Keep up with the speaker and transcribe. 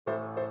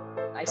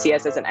I see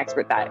us as an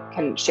expert that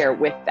can share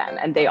with them.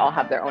 And they all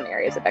have their own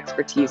areas of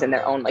expertise and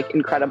their own like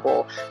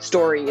incredible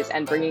stories,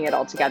 and bringing it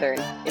all together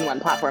in one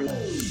platform.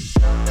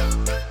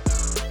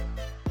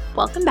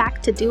 Welcome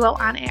back to Duo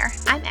On Air.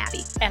 I'm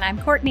Abby. And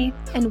I'm Courtney.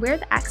 And we're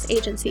the X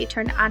agency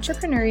turned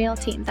entrepreneurial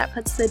team that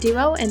puts the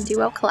Duo in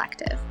Duo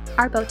Collective.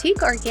 Our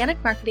boutique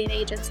organic marketing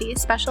agency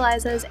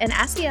specializes in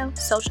SEO,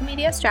 social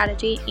media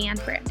strategy, and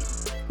branding.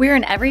 We're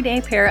an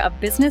everyday pair of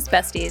business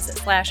besties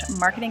 /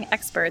 marketing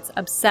experts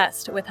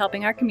obsessed with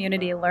helping our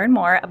community learn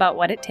more about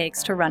what it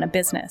takes to run a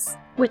business.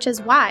 Which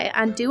is why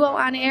on Duo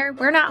On Air,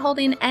 we're not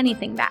holding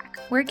anything back.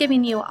 We're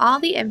giving you all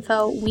the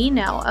info we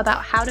know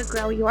about how to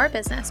grow your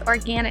business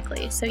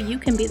organically so you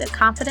can be the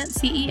confident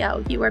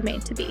CEO you were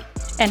made to be.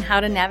 And how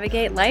to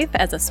navigate life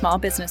as a small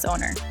business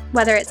owner.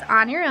 Whether it's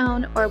on your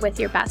own or with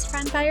your best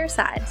friend by your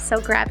side, so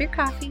grab your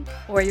coffee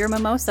or your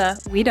mimosa,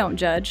 we don't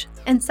judge,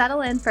 and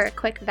settle in for a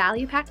quick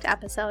value-packed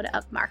episode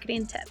of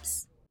Marketing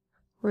Tips.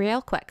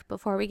 Real quick,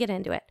 before we get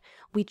into it,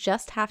 we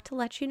just have to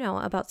let you know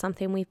about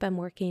something we've been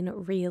working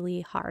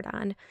really hard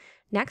on.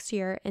 Next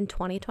year, in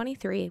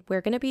 2023,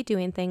 we're going to be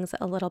doing things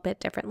a little bit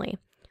differently.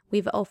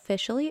 We've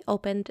officially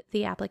opened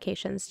the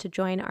applications to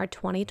join our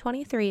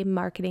 2023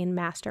 Marketing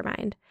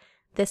Mastermind.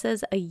 This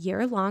is a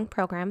year-long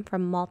program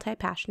from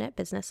multi-passionate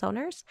business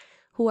owners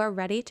who are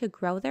ready to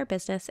grow their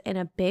business in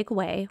a big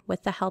way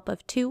with the help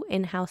of 2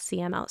 in-house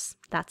CMOs.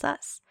 That's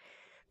us.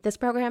 This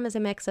program is a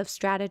mix of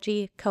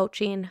strategy,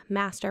 coaching,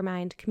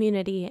 mastermind,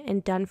 community,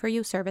 and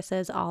done-for-you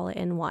services all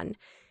in one.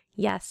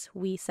 Yes,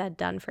 we said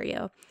done for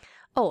you.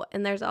 Oh,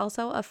 and there's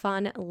also a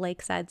fun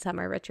lakeside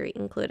summer retreat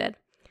included.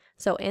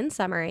 So in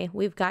summary,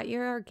 we've got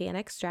your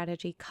organic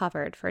strategy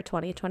covered for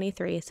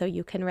 2023 so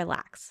you can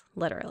relax,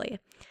 literally.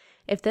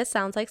 If this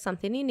sounds like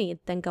something you need,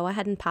 then go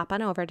ahead and pop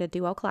on over to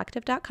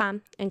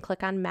duocollective.com and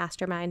click on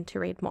Mastermind to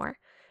read more.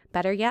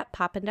 Better yet,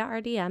 pop into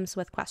our DMs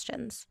with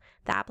questions.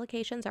 The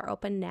applications are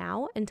open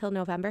now until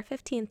November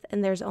 15th,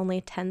 and there's only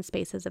 10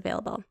 spaces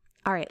available.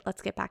 All right,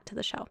 let's get back to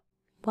the show.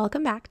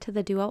 Welcome back to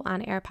the Duo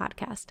On Air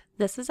podcast.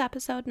 This is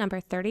episode number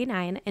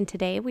 39, and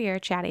today we are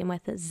chatting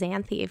with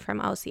Xanthi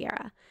from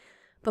Osierra.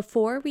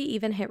 Before we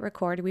even hit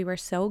record, we were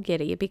so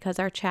giddy because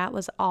our chat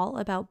was all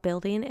about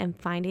building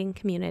and finding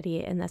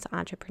community in this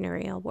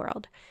entrepreneurial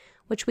world,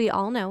 which we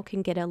all know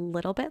can get a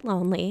little bit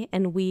lonely,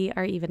 and we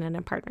are even in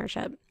a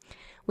partnership.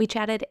 We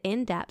chatted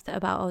in depth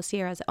about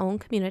Osierra's own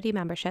community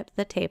membership,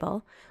 The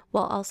Table,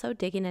 while also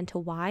digging into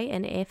why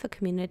and if a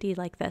community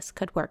like this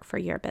could work for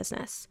your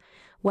business.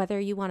 Whether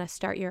you want to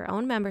start your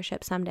own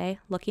membership someday,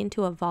 looking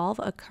to evolve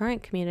a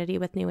current community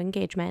with new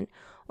engagement,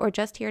 or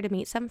just here to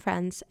meet some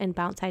friends and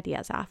bounce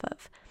ideas off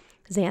of.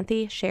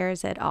 Xanthi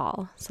shares it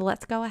all. So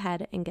let's go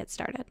ahead and get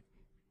started.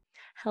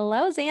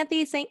 Hello,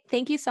 Xanthi.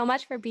 Thank you so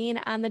much for being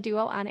on the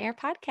Duo On Air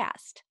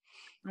podcast.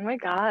 Oh my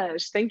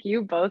gosh. Thank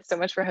you both so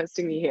much for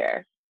hosting me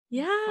here.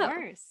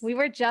 Yeah, we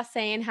were just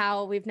saying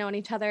how we've known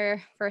each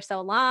other for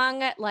so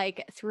long,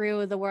 like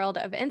through the world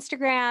of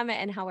Instagram,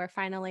 and how we're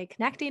finally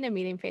connecting and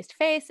meeting face to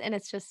face. And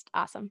it's just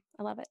awesome.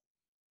 I love it.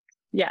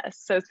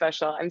 Yes, so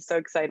special. I'm so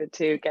excited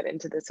to get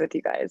into this with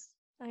you guys.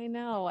 I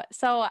know.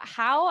 So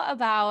how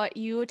about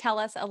you tell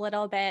us a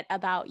little bit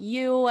about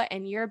you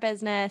and your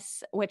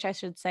business, which I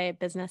should say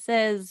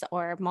businesses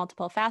or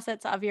multiple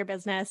facets of your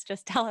business.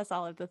 Just tell us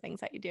all of the things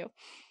that you do.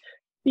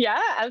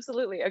 Yeah,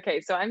 absolutely. Okay,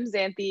 so I'm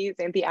Xanthi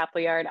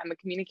Appleyard. I'm a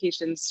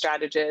communications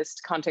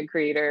strategist, content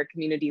creator,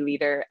 community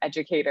leader,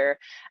 educator,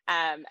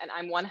 and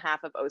I'm one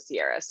half of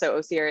Osierra. So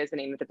Osierra is the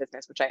name of the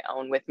business, which I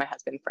own with my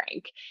husband,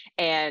 Frank.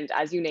 And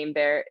as you named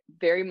there,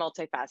 very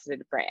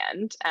multifaceted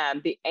brand.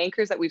 The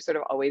anchors that we've sort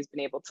of always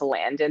been able to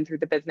land in through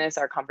the business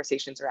are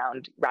conversations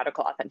around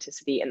radical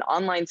authenticity in the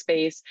online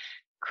space,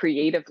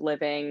 creative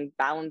living,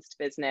 balanced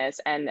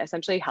business, and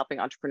essentially helping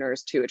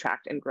entrepreneurs to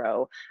attract and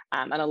grow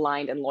an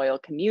aligned and loyal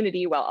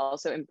community while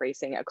also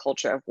embracing a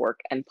culture of work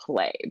and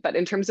play. But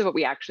in terms of what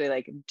we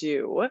actually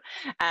do,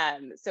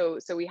 so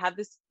we have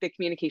the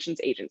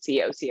communications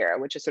agency, Osierra,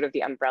 which is sort of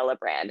the umbrella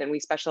brand, and we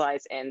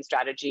specialize in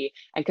strategy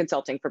and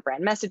consulting for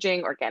brand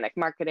messaging, organic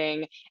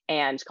marketing,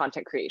 and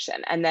content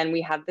creation. And then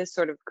we have this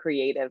sort of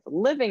creative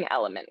living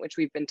element, which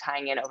we've been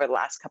tying in over the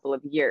last couple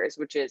of years,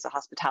 which is a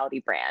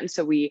hospitality brand.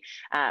 So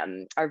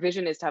our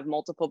vision is to have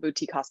multiple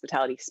boutique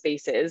hospitality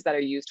spaces that are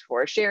used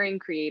for sharing,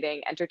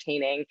 creating,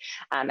 entertaining.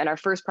 And our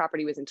first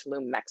property was in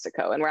Tulum,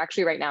 Mexico. And we're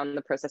actually right now in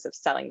the process of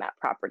selling that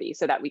property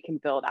so that we can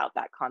build out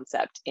that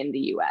concept in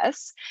the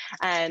US.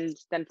 And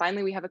then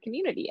finally, we have a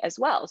community as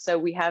well. So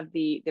we have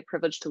the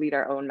privilege to lead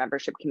our own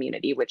membership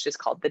community, which is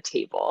called The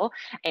Table.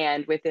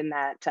 And within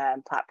that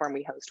platform,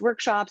 we host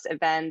workshops,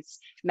 events,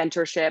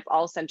 mentorship,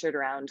 all centered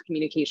around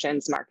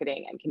communications,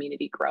 marketing, and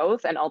community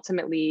growth, and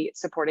ultimately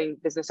supporting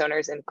business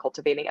owners in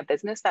cultivating a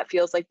business that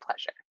feels like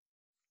pleasure.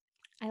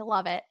 I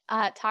love it.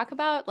 Talk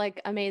about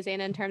like amazing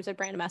in terms of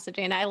brand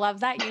messaging. I love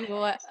that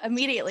you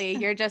immediately,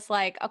 you're just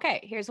like, okay,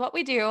 here's what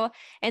we do.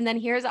 And then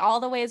here's all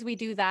the ways we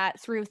do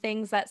that through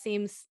things that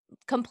seems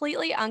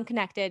completely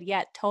unconnected,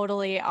 yet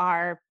totally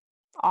are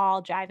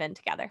all jive in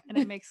together. And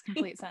it makes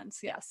complete sense.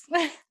 Yes.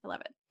 I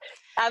love it.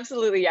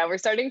 Absolutely. Yeah. We're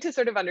starting to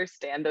sort of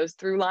understand those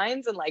through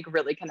lines and like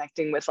really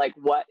connecting with like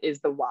what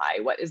is the why,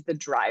 what is the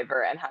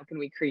driver, and how can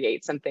we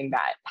create something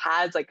that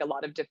has like a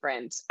lot of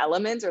different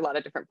elements or a lot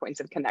of different points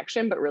of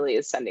connection, but really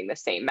is sending the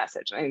same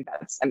message. And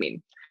I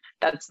think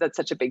that's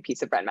such a big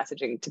piece of brand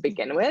messaging to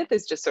begin with,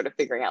 is just sort of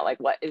figuring out like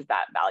what is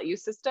that value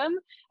system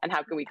and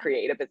how can we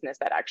create a business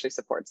that actually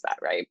supports that,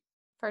 right?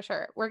 For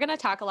sure. We're going to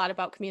talk a lot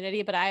about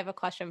community, but I have a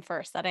question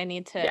first that I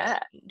need to Yeah.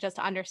 just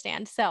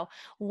understand. So,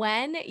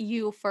 when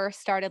you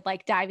first started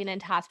like diving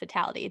into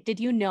hospitality, did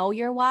you know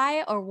your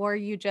why, or were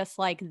you just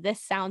like, this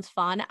sounds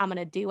fun, I'm going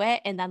to do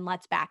it, and then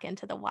let's back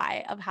into the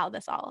why of how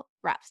this all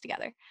wraps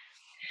together?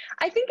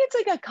 I think it's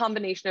like a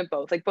combination of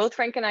both. Like both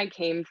Frank and I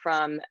came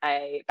from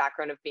a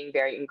background of being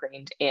very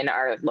ingrained in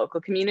our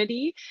local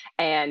community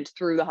and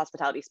through the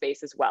hospitality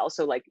space as well.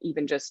 So like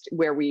even just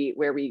where we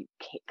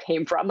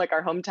came from, like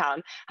our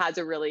hometown has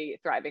a really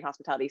thriving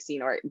hospitality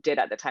scene, or it did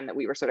at the time that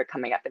we were sort of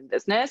coming up in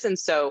business. And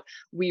so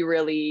we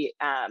really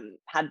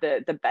had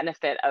the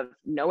benefit of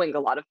knowing a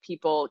lot of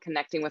people,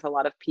 connecting with a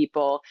lot of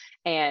people.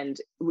 And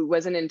it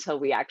wasn't until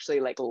we actually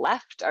like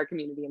left our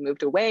community and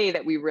moved away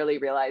that we really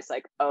realized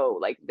like, oh,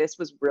 like this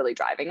was really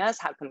driving us.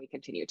 How can we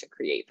continue to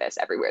create this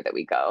everywhere that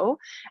we go?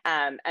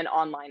 And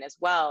online as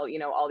well,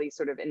 all these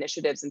sort of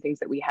initiatives and things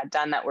that we had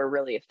done that were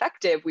really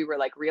effective, we were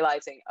like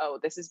realizing, oh,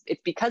 it's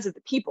because of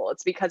the people.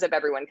 It's because of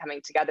everyone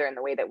coming together in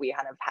the way that we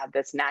kind of had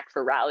this knack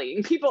for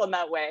rallying people in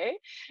that way.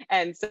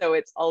 And so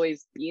it's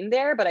always been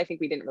there, but I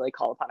think we didn't really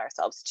call upon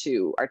ourselves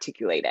to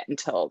articulate it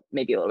until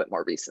maybe a little bit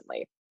more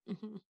recently.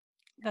 Mm-hmm.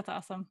 That's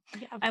awesome.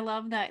 Yeah. I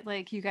love that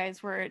like you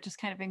guys were just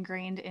kind of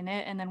ingrained in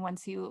it. And then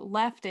once you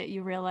left it,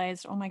 you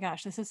realized, oh my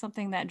gosh, this is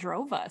something that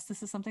drove us.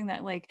 This is something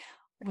that like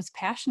was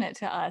passionate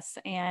to us.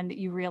 And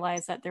you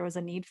realized that there was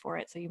a need for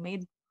it. So you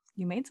made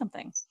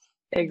something.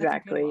 That's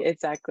incredible.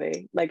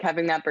 Exactly. Like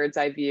having that bird's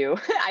eye view.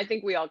 I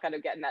think we all kind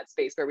of get in that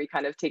space where we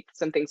kind of take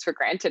some things for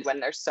granted when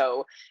they're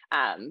so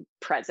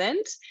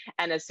present.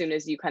 And as soon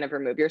as you kind of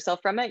remove yourself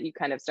from it, you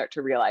kind of start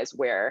to realize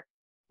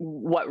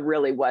what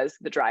really was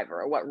the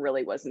driver or what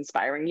really was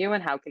inspiring you,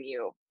 and how can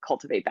you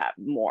cultivate that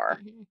more.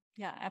 Mm-hmm.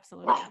 Yeah,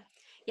 absolutely.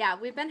 Yeah,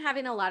 we've been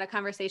having a lot of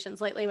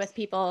conversations lately with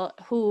people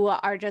who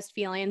are just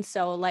feeling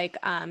so like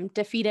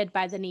defeated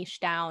by the niche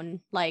down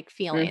like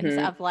feelings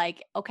Mm-hmm. of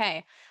like,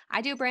 okay,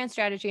 I do brand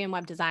strategy and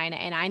web design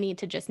and I need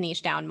to just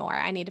niche down more.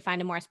 I need to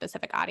find a more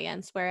specific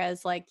audience.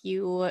 Whereas like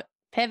you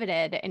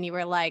pivoted and you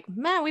were like,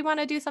 man, we want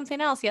to do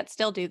something else, yet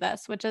still do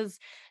this, which is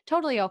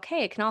totally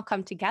okay. It can all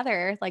come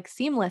together like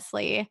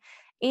seamlessly.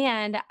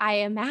 And I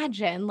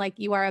imagine like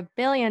you are a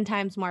billion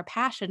times more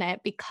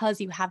passionate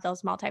because you have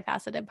those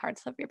multifaceted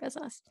parts of your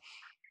business.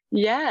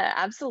 Yeah,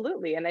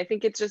 absolutely. And I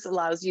think it just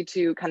allows you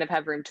to kind of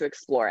have room to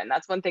explore. And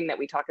that's one thing that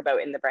we talk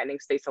about in the branding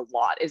space a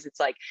lot, is it's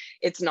like,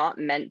 it's not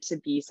meant to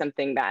be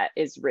something that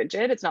is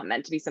rigid. It's not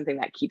meant to be something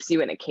that keeps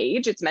you in a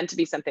cage. It's meant to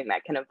be something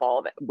that can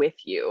evolve with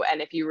you.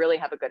 And if you really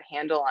have a good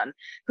handle on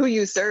who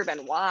you serve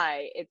and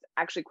why, it's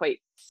actually quite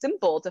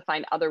simple to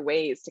find other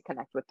ways to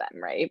connect with them,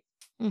 right?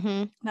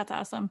 Mm-hmm. That's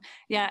awesome.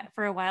 Yeah.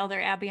 For a while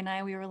there, Abby and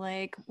I, we were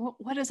like,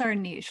 what is our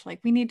niche? Like,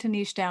 we need to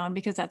niche down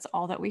because that's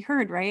all that we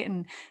heard. Right.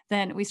 And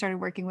then we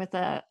started working with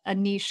a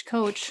niche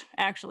coach,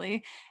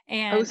 actually. Oh,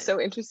 And so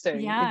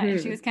interesting. yeah.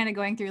 And she was kind of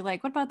going through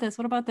like, what about this?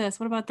 What about this?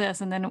 What about this?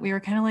 And then we were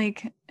kind of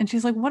like, and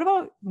she's like, what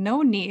about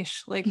no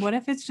niche? Like, what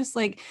if it's just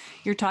like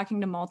you're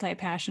talking to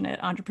multi-passionate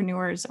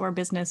entrepreneurs or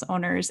business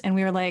owners? And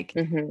we were like,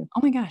 Mm-hmm.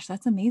 oh my gosh,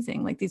 that's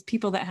amazing. Like these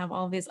people that have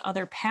all these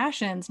other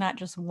passions, not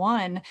just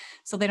one.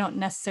 So they don't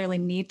necessarily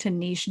need to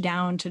niche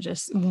down to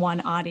just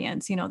one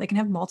audience. They can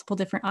have multiple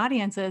different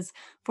audiences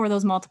for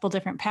those multiple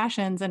different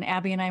passions. And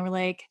Abby and I were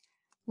like,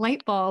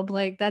 light bulb,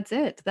 like that's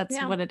it. That's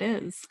Yeah. what it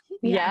is.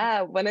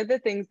 Yeah, one of the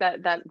things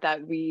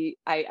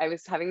I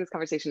was having this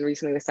conversation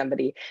recently with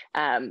somebody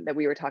that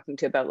we were talking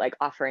to about like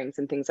offerings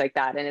and things like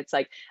that. And it's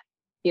like,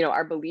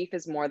 our belief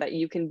is more that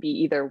you can be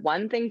either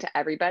one thing to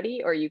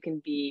everybody, or you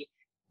can be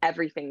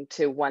everything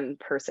to one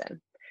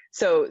person.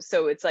 So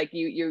it's like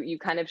you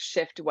kind of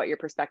shift what your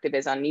perspective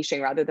is on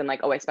niching, rather than like,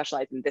 oh, I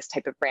specialize in this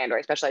type of brand or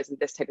I specialize in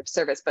this type of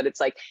service. But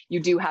it's like you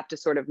do have to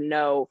sort of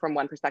know from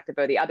one perspective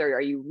or the other. Are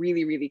you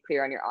really, really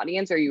clear on your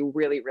audience? Or are you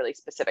really, really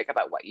specific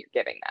about what you're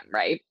giving them?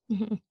 Right.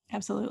 Mm-hmm.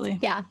 Absolutely.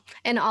 Yeah.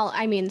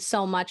 And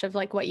so much of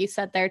like what you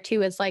said there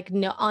too is like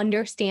no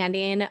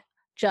understanding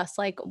just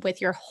like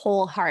with your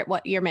whole heart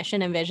what your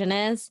mission and vision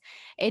is.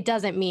 It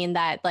doesn't mean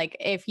that like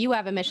if you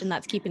have a mission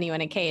that's keeping you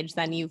in a cage,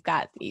 then you've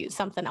got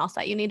something else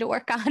that you need to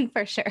work on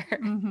for sure.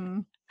 Mm-hmm.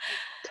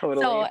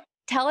 Totally. So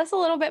tell us a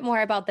little bit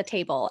more about the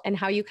table and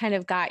how you kind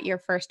of got your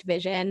first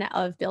vision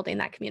of building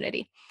that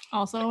community.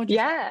 Also,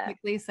 just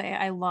quickly say,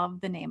 I love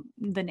the name,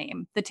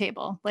 the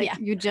table. Like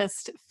you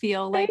just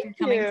feel like you're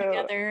coming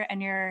together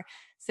and you're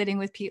sitting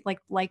with like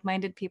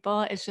like-minded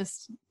people. It's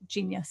just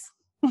genius.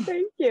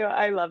 Thank you.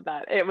 I love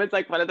that. It was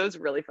like one of those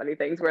really funny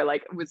things where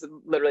like it was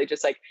literally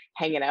just like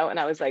hanging out, and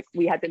I was like,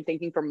 we had been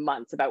thinking for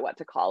months about what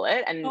to call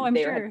it, and Oh, I'm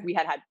sure. we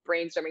had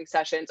brainstorming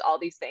sessions, all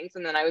these things,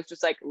 and then I was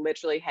just like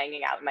literally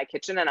hanging out in my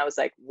kitchen, and I was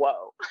like,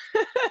 whoa,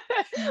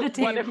 The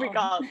what if we table.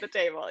 call it the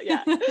table?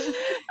 Yeah.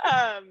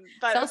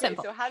 But So okay,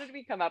 simple. so how did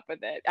we come up with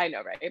it? I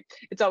know, right?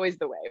 It's always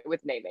the way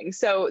with naming.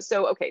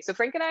 Okay, so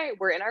Frank and I,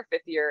 we're in our 5th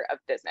year of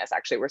business.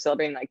 Actually, we're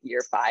celebrating like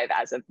year 5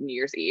 as of New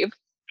Year's Eve.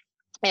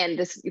 And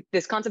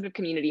this concept of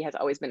community has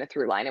always been a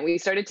through line, and we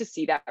started to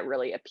see that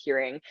really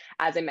appearing,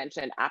 as I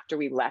mentioned, after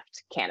we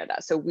left Canada.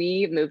 So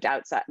we moved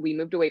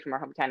away from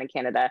our hometown in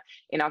Canada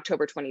in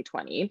October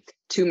 2020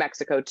 to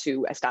Mexico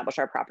to establish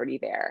our property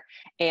there.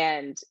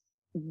 And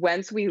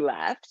once we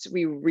left,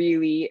 we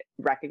really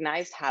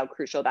recognized how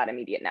crucial that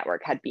immediate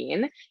network had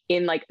been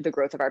in like the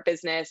growth of our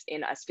business,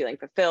 in us feeling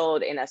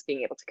fulfilled, in us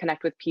being able to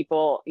connect with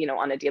people,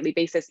 on a daily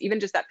basis, even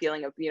just that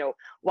feeling of,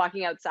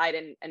 walking outside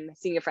and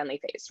seeing a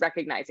friendly face,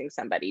 recognizing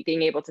somebody,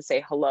 being able to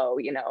say hello.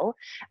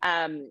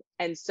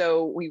 And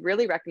so we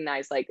really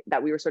recognized like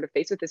that we were sort of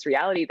faced with this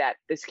reality that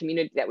this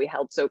community that we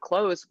held so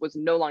close was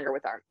no longer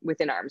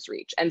within arm's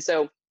reach. And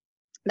so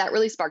that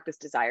really sparked this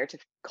desire to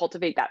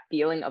cultivate that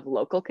feeling of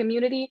local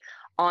community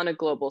on a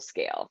global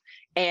scale.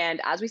 And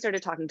as we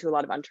started talking to a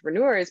lot of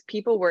entrepreneurs,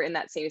 people were in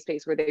that same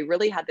space where they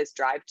really had this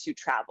drive to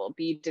travel,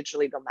 be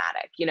digitally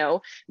nomadic,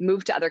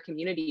 move to other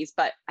communities,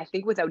 but I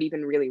think without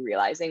even really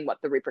realizing what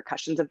the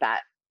repercussions of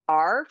that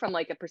are from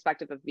like a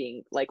perspective of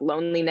being like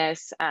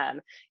loneliness,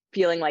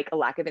 feeling like a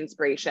lack of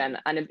inspiration,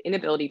 an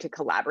inability to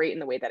collaborate in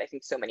the way that I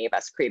think so many of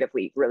us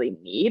creatively really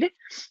need.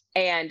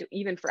 And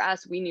even for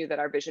us, we knew that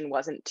our vision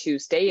wasn't to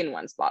stay in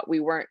one spot. We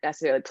weren't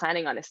necessarily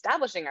planning on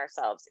establishing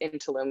ourselves in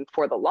Tulum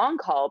for the long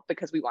haul,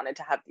 because we wanted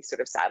to have these sort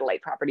of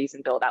satellite properties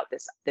and build out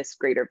this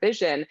greater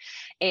vision.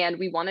 And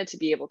we wanted to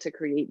be able to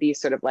create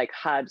these sort of like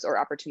hubs or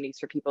opportunities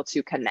for people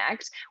to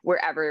connect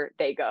wherever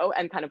they go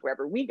and kind of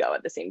wherever we go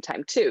at the same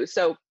time too.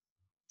 So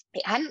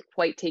it hadn't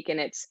quite taken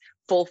its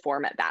full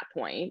form at that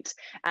point.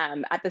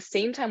 At the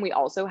same time, we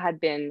also had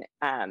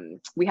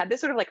we had this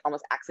sort of like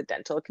almost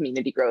accidental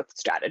community growth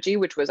strategy,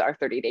 which was our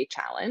 30-day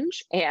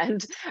challenge.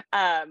 And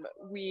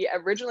we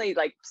originally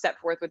like set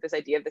forth with this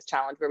idea of this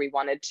challenge where we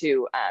wanted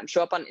to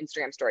show up on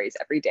Instagram stories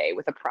every day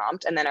with a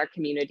prompt, and then our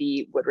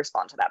community would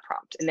respond to that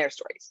prompt in their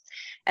stories.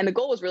 And the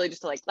goal was really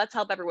just to like, let's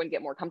help everyone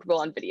get more comfortable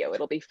on video.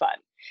 It'll be fun.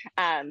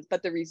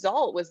 But the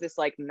result was this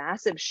like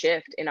massive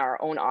shift in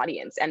our own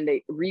audience and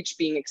the reach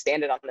being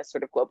expanded on this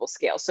sort of global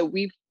scale. So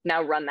we've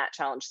now run that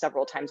challenge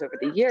several times over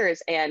the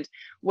years. And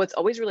what's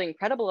always really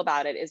incredible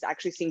about it is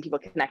actually seeing people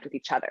connect with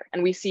each other.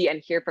 And we see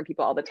and hear from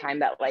people all the time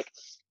that like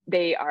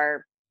they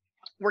are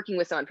working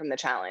with someone from the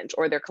challenge,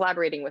 or they're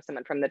collaborating with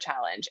someone from the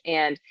challenge.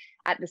 And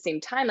at the same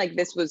time, like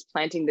this was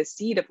planting the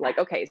seed of like,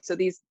 okay, so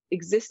these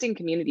existing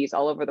communities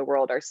all over the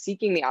world are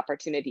seeking the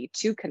opportunity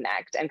to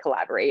connect and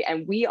collaborate.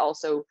 And we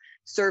also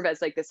serve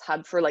as like this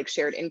hub for like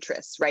shared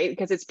interests, right?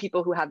 Because it's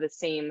people who have the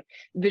same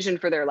vision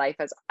for their life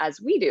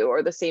as we do,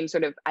 or the same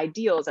sort of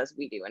ideals as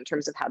we do in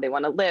terms of how they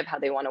want to live, how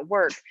they want to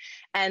work.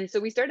 And so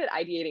we started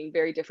ideating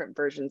very different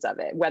versions of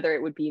it, whether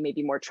it would be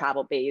maybe more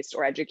travel based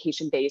or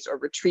education based or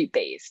retreat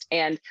based.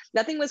 And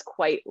nothing was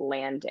quite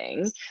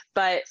landing.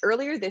 But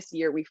earlier this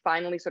year, we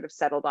finally sort of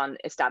settled on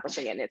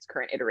establishing it in its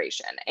current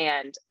iteration.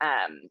 And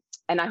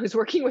I was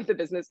working with a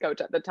business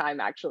coach at the time,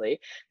 actually,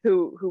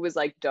 who was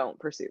like, don't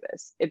pursue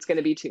this. It's going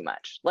to be too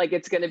much. Like,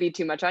 it's going to be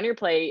too much on your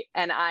plate.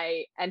 And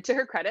to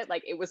her credit,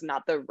 like it was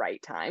not the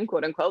right time,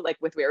 quote unquote, like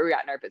with where we were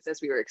at in our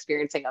business, we were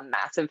experiencing a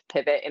massive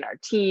pivot in our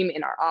team,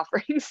 in our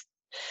offerings.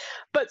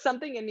 But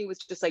something in me was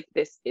just like,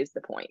 this is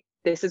the point.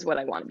 This is what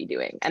I want to be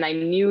doing. And I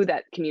knew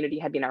that community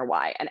had been our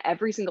why. And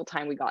every single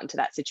time we got into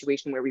that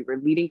situation where we were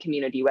leading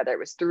community, whether it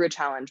was through a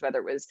challenge, whether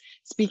it was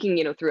speaking,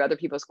 through other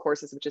people's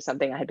courses, which is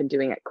something I had been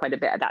doing quite a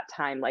bit at that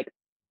time, like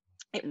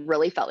it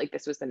really felt like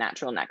this was the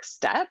natural next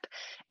step.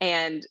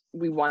 And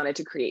we wanted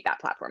to create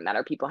that platform that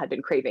our people had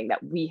been craving,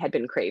 that we had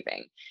been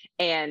craving.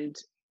 And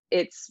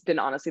it's been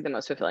honestly the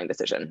most fulfilling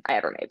decision I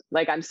ever made.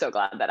 Like, I'm so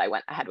glad that I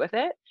went ahead with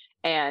it.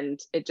 And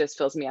it just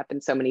fills me up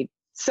in so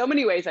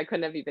many ways I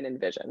couldn't have even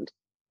envisioned.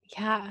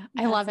 Yeah,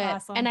 I love it.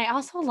 Awesome. And I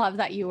also love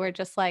that you were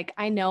just like,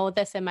 I know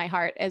this in my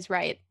heart is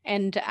right.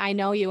 And I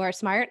know you are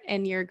smart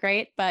and you're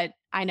great, but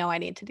I know I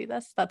need to do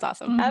this. That's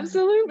awesome.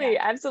 Absolutely.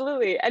 Yeah.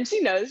 Absolutely. And she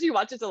knows, she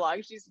watches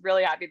along. She's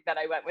really happy that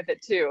I went with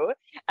it too.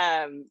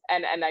 And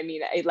I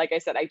mean, like I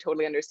said, I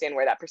totally understand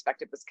where that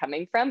perspective was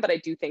coming from, but I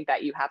do think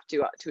that you have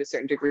to a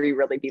certain degree,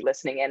 really be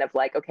listening in of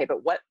like, okay,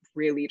 but what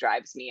really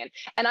drives me?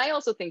 And I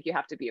also think you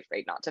have to be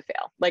afraid not to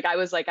fail. Like, I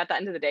was like, at the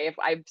end of the day, if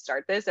I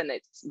start this and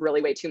it's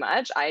really way too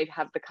much, I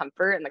have the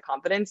comfort and the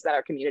confidence that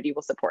our community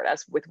will support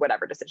us with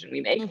whatever decision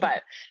we make.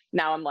 But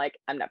now I'm like,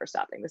 I'm never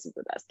stopping. This is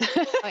the best.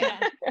 Oh, yeah.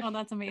 Oh,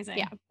 that's amazing.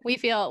 Yeah, we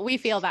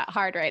feel that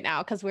hard right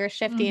now because we're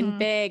shifting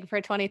big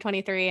for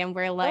 2023, and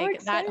we're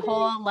like that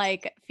whole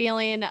like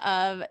feeling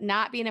of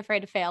not being afraid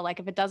to fail. Like,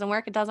 if it doesn't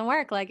work, it doesn't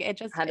work. Like, it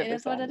just 100%. it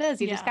is what it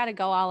is. You just got to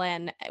go all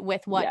in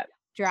with what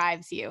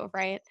drives you,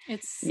 right?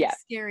 It's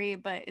scary,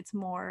 but it's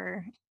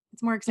more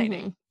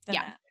exciting. than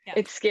Yeah. that. Yeah.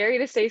 It's scary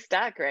to stay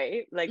stuck,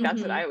 right? Like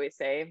that's what I always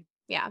say.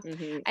 Yeah.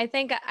 Hmm. I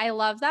think I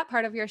love that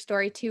part of your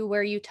story too,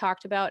 where you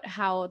talked about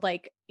how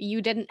like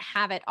you didn't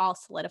have it all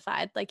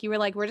solidified. Like you were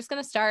like, we're just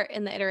going to start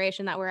in the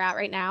iteration that we're at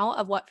right now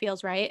of what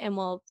feels right, and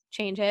we'll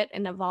change it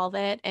and evolve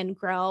it and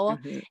grow.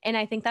 Hmm. And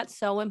I think that's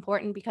so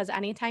important because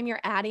anytime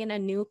you're adding a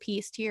new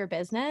piece to your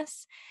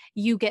business,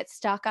 you get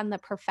stuck on the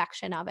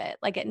perfection of it.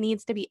 Like it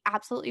needs to be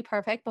absolutely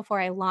perfect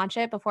before I launch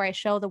it, before I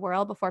show the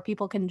world, before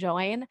people can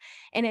join.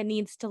 And it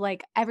needs to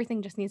like,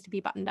 everything just needs to be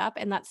buttoned up.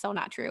 And that's so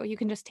not true. You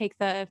can just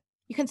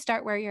you can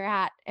start where you're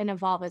at and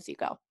evolve as you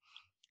go.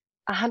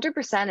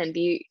 100%,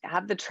 and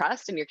have the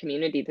trust in your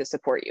community to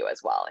support you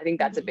as well. I think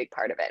that's a Mhm. big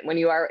part of it. When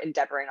you are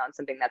endeavoring on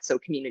something that's so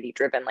community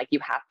driven, like you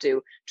have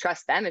to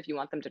trust them if you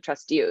want them to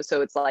trust you.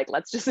 So it's like,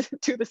 let's just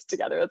do this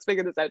together. Let's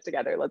figure this out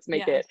together. Let's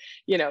make Yeah.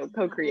 it,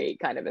 co-create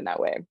kind of in that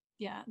way.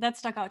 Yeah, that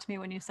stuck out to me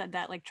when you said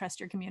that, like trust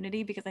your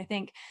community, because I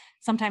think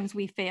sometimes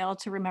we fail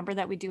to remember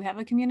that we do have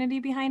a community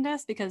behind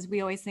us because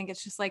we always think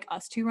it's just like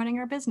us two running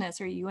our business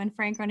or you and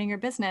Frank running your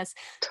business.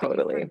 But you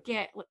Totally.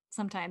 forget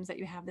sometimes that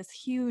you have this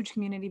huge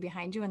community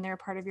behind you and they're a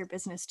part of your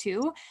business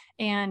too.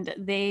 And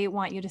they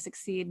want you to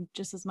succeed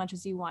just as much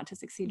as you want to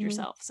succeed Mhm.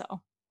 yourself. So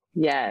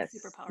Yes.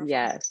 super powerful.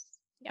 Yes.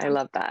 I Yeah.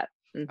 love that.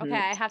 Okay,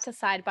 I have to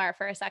sidebar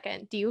for a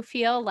second. Do you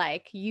feel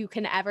like you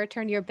can ever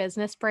turn your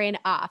business brain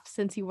off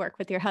since you work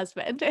with your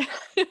husband?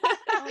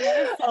 Oh, that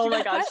is such Oh a my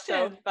good gosh,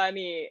 so question.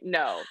 funny.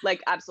 No,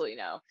 like absolutely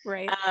no.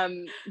 Right.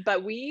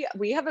 But we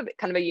have a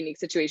kind of a unique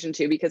situation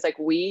too, because like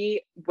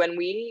when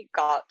we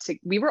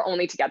we were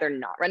only together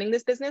not running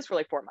this business for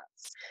like 4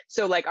 months.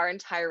 So like our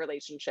entire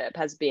relationship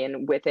has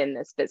been within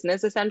this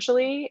business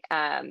essentially.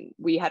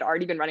 We had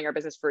already been running our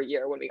business for a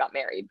year when we got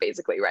married,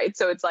 basically, right?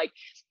 So it's like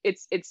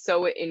it's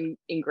so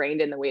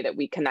ingrained in the way that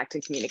we connect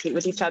and communicate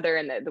with each other,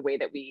 and the way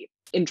that we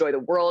enjoy the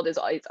world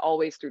it's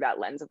always through that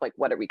lens of like,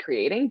 what are we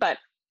creating? But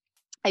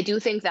I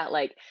do think that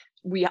like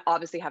we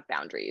obviously have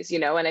boundaries,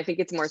 and I think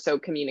it's more so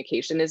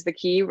communication is the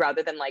key,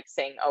 rather than like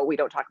saying, oh, we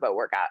don't talk about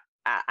work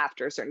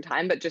after a certain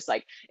time, but just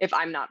like if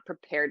I'm not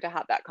prepared to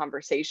have that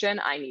conversation,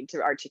 I need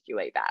to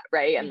articulate that,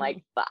 right? And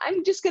like, but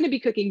I'm just going to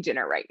be cooking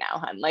dinner right now,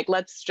 hun. Like,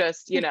 let's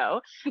just,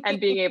 and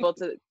being able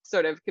to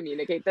sort of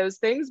communicate those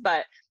things.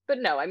 But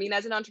no, I mean,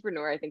 as an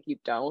entrepreneur, I think you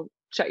don't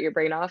shut your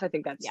brain off. I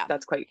think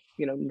that's quite,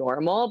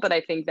 normal. But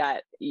I think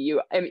that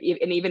and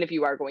even if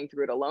you are going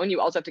through it alone, you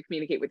also have to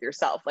communicate with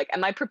yourself. Like,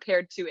 am I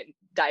prepared to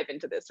dive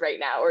into this right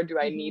now? Or do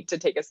I need to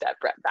take a step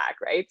back?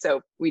 Right.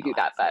 So we do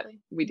that,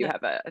 absolutely. but we do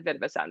have a bit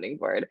of a sounding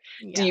board.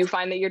 Yes. Do you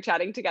find that you're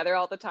chatting together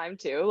all the time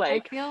too?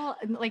 Like, I feel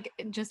like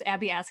just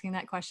Abby asking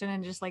that question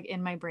and just like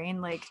in my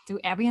brain, like, do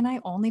Abby and I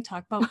only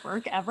talk about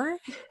work ever?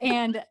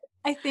 And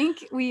I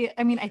think we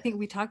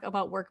talk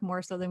about work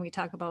more so than we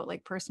talk about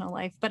like personal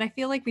life, but I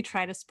feel like we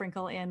try to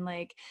sprinkle in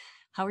like,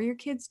 how are your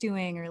kids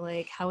doing? Or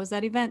like, how was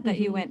that event that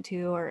you went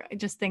to? Or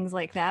just things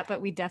like that.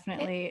 But we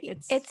definitely,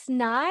 it's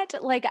not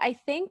like, I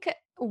think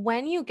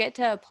when you get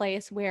to a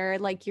place where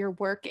like your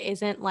work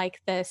isn't like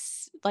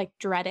this like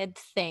dreaded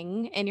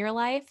thing in your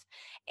life,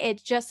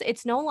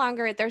 it's no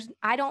longer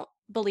I don't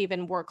believe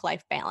in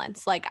work-life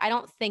balance. Like I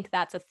don't think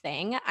that's a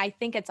thing. I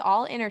think it's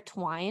all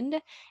intertwined,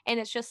 and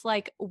it's just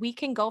like we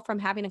can go from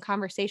having a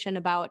conversation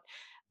about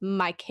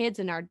my kids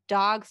and our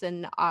dogs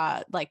and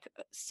like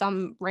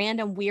some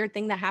random weird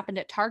thing that happened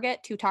at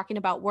Target to talking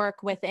about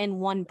work within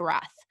one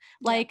breath.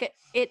 Like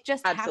it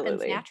just happens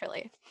absolutely.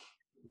 naturally.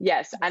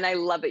 Yes. And I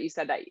love that you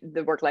said that,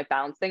 the work-life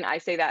balance thing. I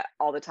say that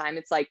all the time.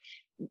 It's like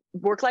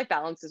work-life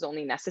balance is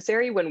only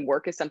necessary when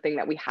work is something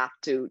that we have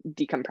to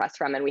decompress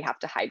from and we have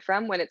to hide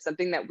from. When it's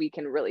something that we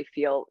can really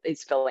feel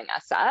is filling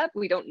us up,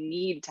 we don't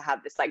need to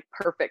have this like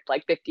perfect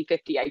like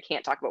 50-50, I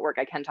can't talk about work,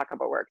 I can talk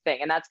about work thing.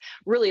 And that's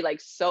really like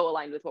so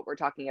aligned with what we're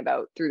talking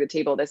about through the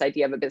table. This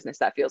idea of a business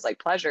that feels like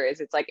pleasure is,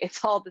 it's like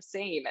it's all the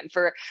same. And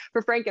for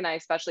Frank and I,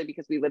 especially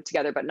because we live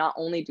together, but not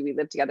only do we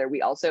live together,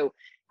 we also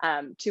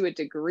to a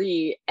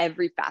degree,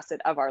 every facet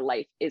of our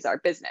life is our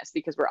business,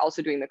 because we're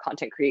also doing the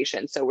content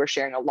creation. So we're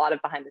sharing a lot of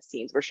behind the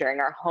scenes. We're sharing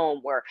our home.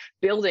 We're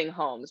building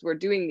homes. We're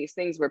doing these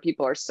things where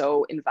people are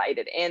so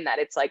invited in that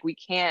it's like we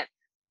can't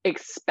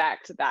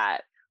expect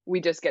that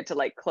we just get to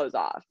like close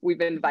off. We've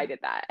invited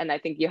that. And I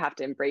think you have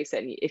to embrace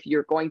it. And if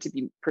you're going to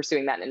be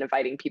pursuing that and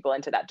inviting people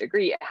into that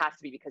degree, it has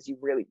to be because you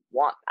really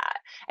want that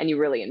and you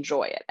really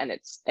enjoy it. And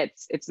it's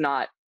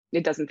not,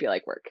 it doesn't feel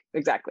like work.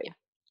 Exactly.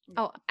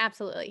 Oh,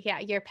 absolutely. Yeah.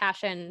 Your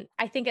passion.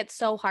 I think it's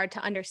so hard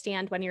to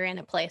understand when you're in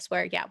a place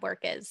where, work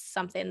is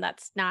something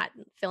that's not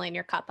filling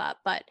your cup up.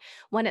 But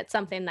when it's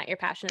something that you're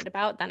passionate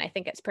about, then I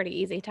think it's pretty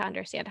easy to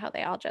understand how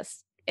they all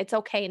it's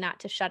okay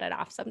not to shut it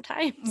off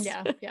sometimes.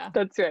 Yeah.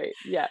 That's right.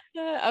 Yeah.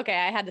 Okay.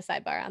 I had to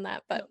sidebar on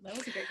that, but that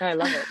was a great I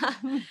love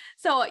it.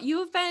 So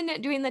you've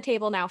been doing the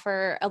table now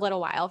for a little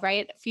while,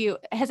 right?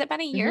 Has it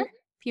been a year?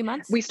 Few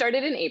months? We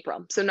started in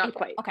April, so not April.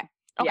 quite. Okay.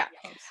 Yeah.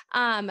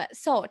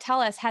 So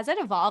tell us, has it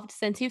evolved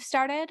since you've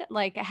started?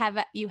 Like,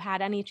 have you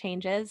had any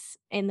changes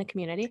in the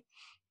community?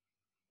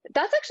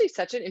 That's actually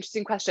such an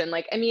interesting question.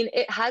 Like, I mean,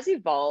 it has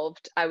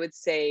evolved, I would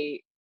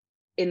say,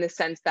 in the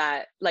sense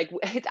that like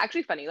it's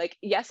actually funny, like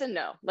yes and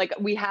no. Like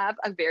we have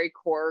a very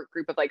core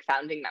group of like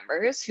founding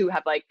members who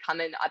have like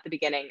come in at the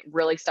beginning,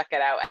 really stuck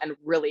it out, and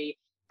really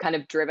kind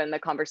of driven the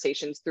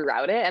conversations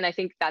throughout it. And I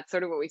think that's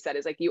sort of what we said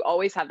is like you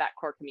always have that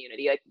core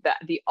community, like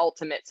the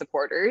ultimate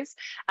supporters.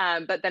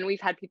 But then we've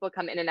had people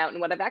come in and out.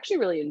 And what I've actually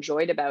really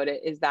enjoyed about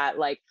it is that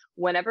like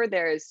whenever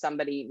there is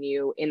somebody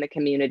new in the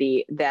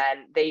community,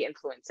 then they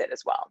influence it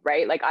as well,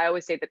 right? Like I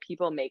always say that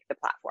people make the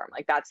platform.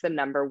 Like that's the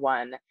number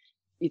one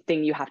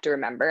thing you have to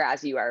remember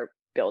as you are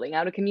building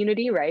out a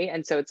community, right?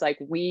 And so it's like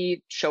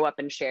we show up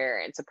and share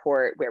and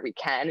support where we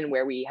can and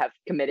where we have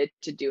committed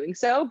to doing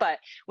so. But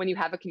when you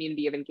have a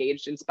community of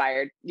engaged,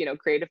 inspired,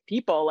 creative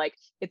people, like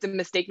it's a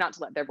mistake not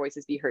to let their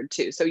voices be heard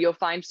too. So you'll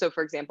find, so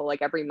for example,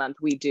 like every month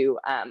we do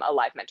a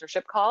live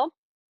mentorship call.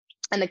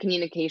 And the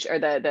communication or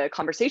the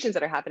conversations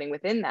that are happening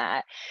within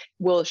that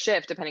will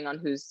shift depending on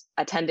who's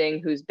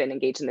attending, who's been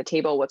engaged in the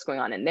table, what's going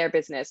on in their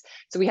business.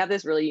 So we have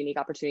this really unique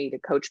opportunity to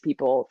coach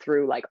people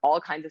through like all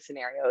kinds of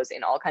scenarios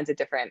in all kinds of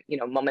different,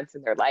 moments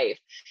in their life.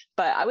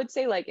 But I would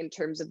say like in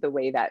terms of the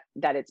way that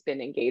it's been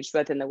engaged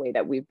with and the way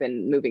that we've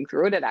been moving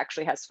through it, it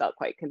actually has felt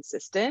quite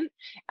consistent.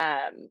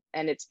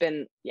 And it's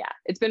been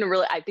a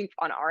really, I think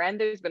on our end,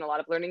 there's been a lot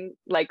of learning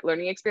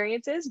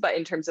experiences, but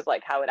in terms of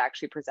like how it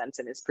actually presents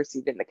and is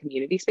perceived in the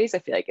community space,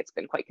 I feel like it's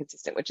been quite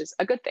consistent, which is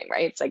a good thing,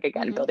 right? It's like,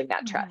 again, building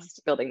that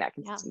trust, building that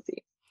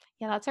consistency.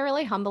 Yeah, that's a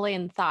really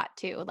humbling thought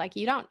too. Like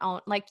you don't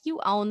own, like you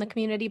own the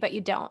community, but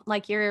you don't.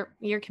 Like your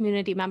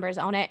community members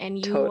own it,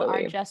 and you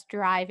are just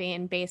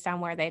driving based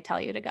on where they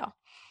tell you to go.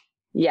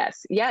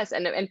 Yes.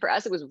 And for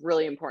us, it was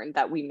really important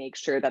that we make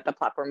sure that the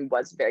platform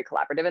was very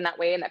collaborative in that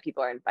way and that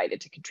people are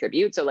invited to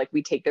contribute. So like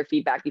we take their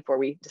feedback before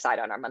we decide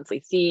on our monthly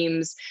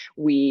themes.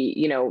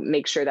 We,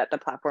 make sure that the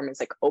platform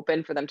is like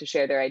open for them to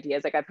share their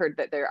ideas. Like I've heard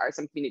that there are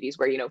some communities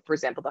where, for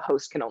example, the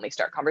host can only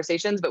start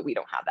conversations, but we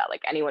don't have that.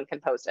 Like anyone can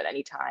post at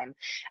any time.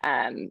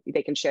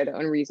 They can share their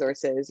own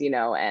resources,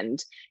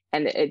 and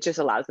it just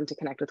allows them to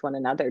connect with one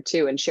another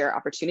too and share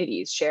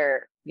opportunities,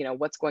 share,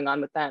 what's going on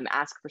with them,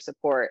 ask for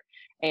support.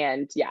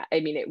 And yeah, I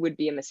mean, it would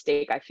be a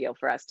mistake, I feel,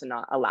 for us to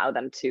not allow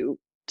them to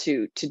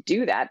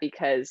do that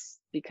because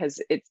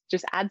it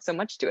just adds so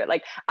much to it.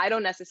 Like I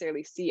don't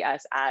necessarily see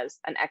us as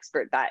an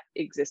expert that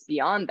exists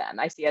beyond them.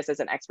 I see us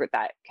as an expert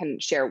that can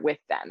share with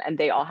them, and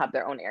they all have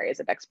their own areas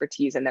of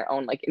expertise and their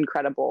own like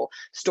incredible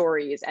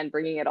stories, and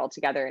bringing it all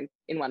together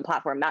in one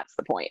platform. That's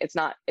the point.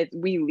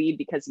 We lead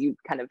because you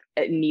kind of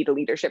need a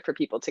leadership for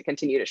people to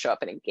continue to show up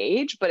and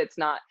engage, but it's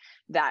not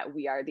that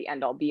we are the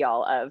end all be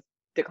all of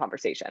the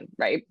conversation,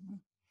 right?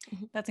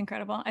 That's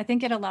incredible. I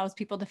think it allows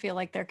people to feel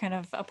like they're kind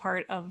of a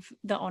part of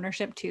the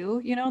ownership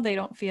too. They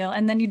don't feel,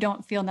 and then you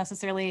don't feel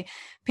necessarily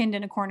pinned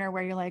in a corner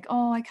where you're like,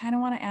 oh, I kind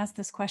of want to ask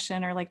this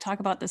question or like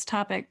talk about this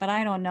topic, but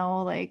I don't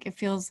know, like it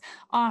feels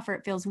off or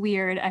it feels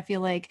weird. I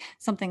feel like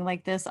something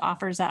like this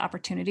offers that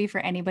opportunity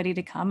for anybody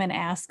to come and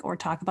ask or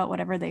talk about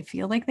whatever they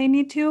feel like they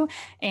need to.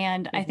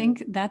 And I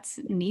think that's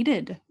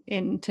needed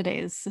in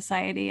today's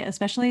society,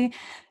 especially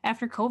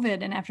after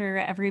COVID and after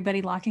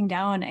everybody locking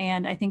down.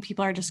 And I think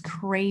people are just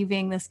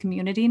craving this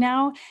community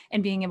now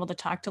and being able to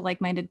talk to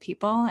like-minded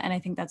people. And I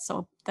think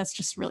that's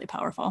just really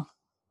powerful.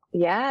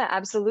 Yeah,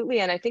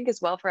 absolutely. And I think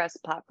as well for us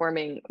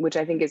platforming, which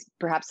I think is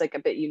perhaps like a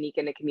bit unique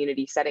in a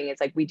community setting, is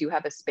like we do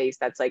have a space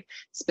that's like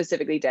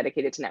specifically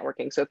dedicated to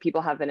networking. So if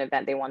people have an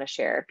event they want to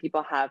share, if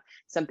people have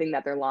something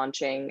that they're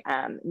launching,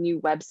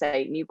 new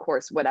website, new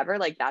course, whatever,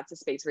 like that's a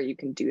space where you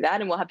can do that.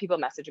 And we'll have people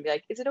message and be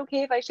like, is it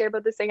okay if I share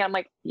about this thing? I'm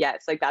like,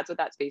 yes, like that's what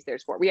that space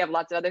there's for. We have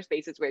lots of other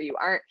spaces where you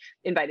aren't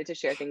invited to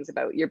share things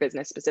about your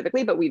business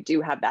specifically, but we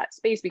do have that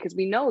space because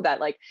we know that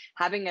like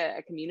having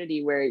a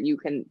community where you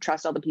can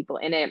trust all the people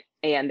in it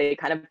and they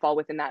kind of fall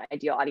within that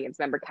ideal audience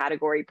member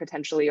category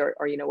potentially, or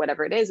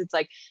whatever it is, it's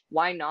like,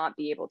 why not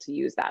be able to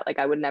use that? Like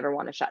I would never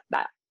want to shut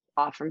that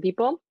off from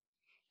people.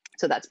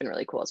 So that's been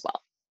really cool as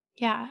well.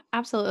 Yeah,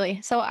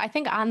 absolutely. So I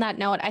think on that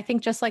note, I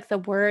think just like the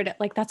word,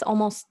 like that's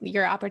almost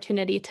your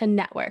opportunity to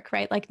network,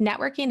 right? Like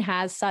networking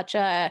has such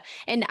and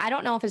I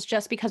don't know if it's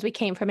just because we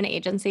came from an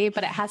agency,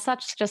 but it has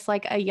such just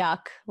like a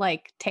yuck,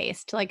 like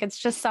taste. Like it's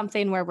just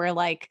something where we're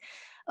like,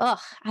 ugh,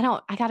 I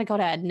got to go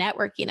to a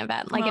networking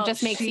event. Like it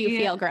just makes you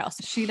feel gross.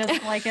 She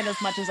doesn't like it as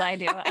much as I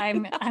do.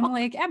 I'm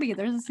like, Abby,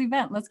 there's this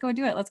event. Let's go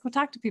do it. Let's go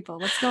talk to people.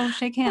 Let's go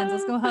shake hands.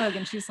 Let's go hug.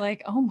 And she's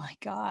like, oh my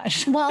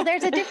gosh. Well,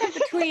 there's a difference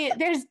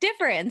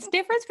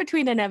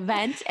between an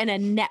event and a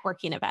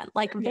networking event.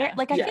 Like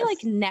I feel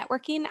like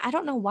networking, I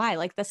don't know why,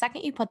 like the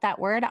second you put that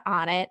word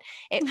on it,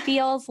 it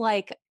feels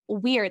like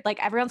weird.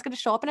 Like everyone's going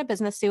to show up in a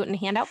business suit and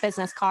hand out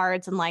business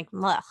cards and like,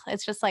 ugh,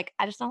 it's just like,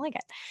 I just don't like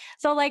it.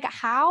 So like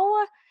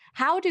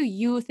how do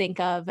you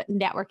think of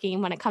networking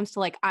when it comes to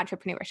like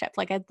entrepreneurship?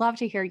 Like, I'd love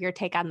to hear your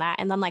take on that.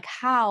 And then like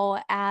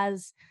how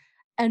as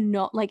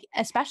like,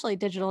 especially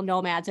digital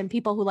nomads and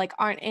people who like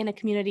aren't in a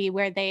community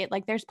where they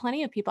like, there's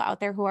plenty of people out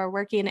there who are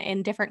working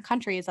in different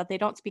countries that they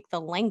don't speak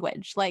the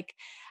language. Like,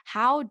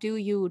 how do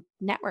you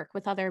network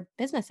with other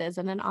businesses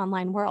in an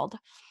online world?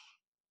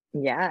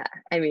 Yeah,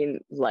 I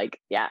mean, like,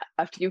 yeah,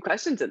 a few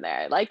questions in there.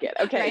 I like it.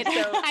 Okay,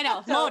 Right? I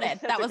know, loaded.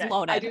 that's That was okay.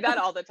 I do loaded. that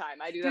all the time.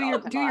 I do that all the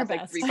time. Do I'll your ask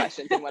like best. 3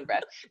 questions in one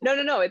breath.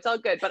 No, it's all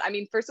good. But I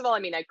mean, first of all, I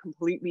mean, I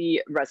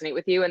completely resonate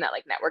with you in that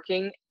like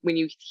networking, when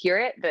you hear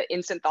it, the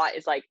instant thought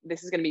is like,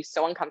 this is going to be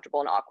so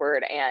uncomfortable and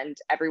awkward, and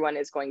everyone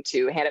is going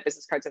to hand out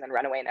business cards and then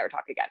run away and never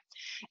talk again.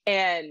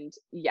 And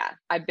yeah,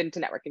 I've been to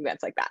networking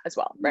events like that as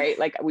well, right?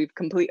 Like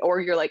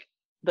or you're like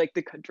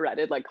the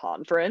dreaded like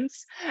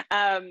conference,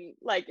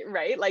 like,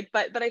 right, like,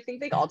 but I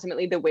think like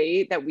ultimately the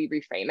way that we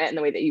reframe it and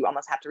the way that you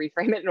almost have to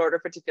reframe it in order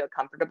for it to feel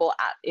comfortable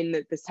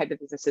this type of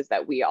businesses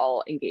that we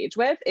all engage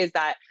with, is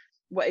that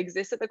what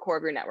exists at the core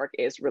of your network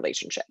is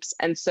relationships.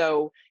 And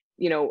so,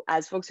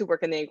 as folks who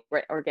work in the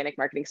organic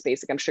marketing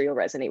space, like I'm sure you'll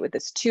resonate with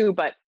this too,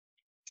 but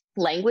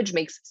language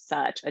makes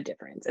such a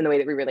difference in the way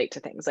that we relate to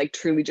things, like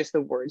truly just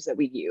the words that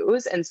we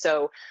use. And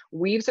so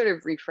we've sort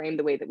of reframed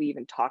the way that we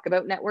even talk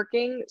about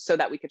networking so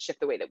that we could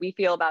shift the way that we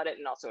feel about it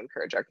and also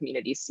encourage our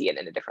community to see it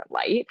in a different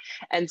light.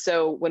 And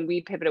so when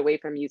we pivot away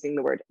from using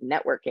the word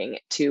networking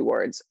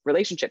towards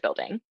relationship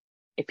building,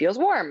 it feels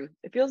warm,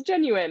 it feels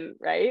genuine,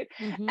 right?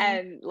 Mhm.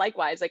 And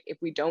likewise, like if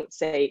we don't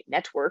say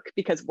network,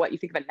 because what you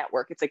think of a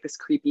network, it's like this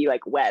creepy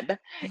like web.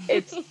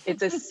 It's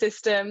a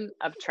system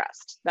of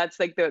trust. That's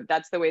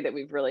the way that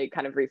we've really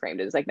kind of reframed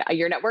it. Is like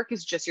your network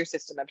is just your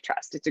system of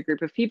trust. It's a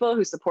group of people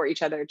who support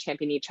each other,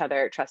 champion each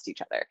other, trust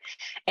each other.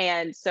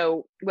 And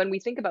so when we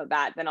think about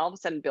that, then all of a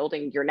sudden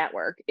building your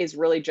network is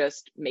really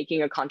just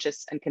making a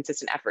conscious and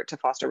consistent effort to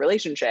foster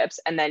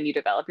relationships. And then you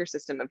develop your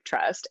system of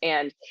trust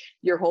and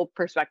your whole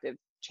perspective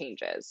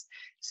changes.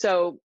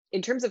 So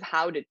in terms of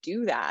how to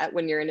do that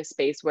when you're in a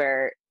space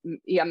where,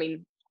 I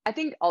mean, I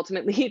think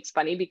ultimately it's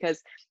funny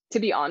because, to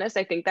be honest,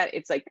 I think that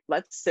it's like,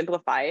 let's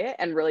simplify it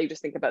and really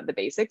just think about the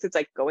basics. It's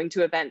like going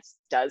to events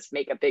does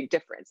make a big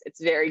difference.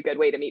 It's a very good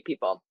way to meet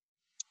people.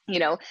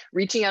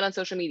 Reaching out on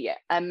social media,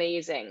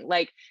 amazing.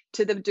 Like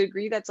to the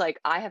degree that's like,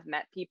 I have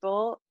met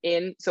people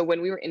so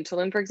when we were in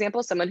Tulum, for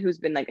example, someone who's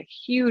been like a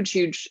huge,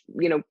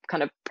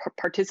 kind of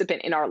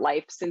participant in our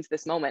life since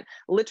this moment.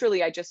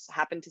 Literally, I just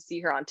happened to see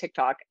her on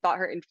TikTok, thought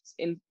her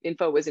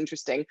info was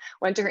interesting,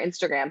 went to her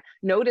Instagram,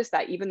 noticed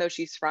that even though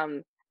she's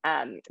from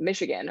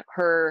Michigan,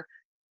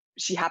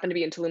 she happened to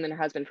be in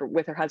Tulum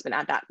with her husband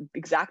at that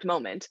exact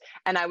moment.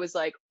 And I was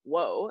like,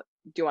 whoa,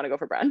 do you want to go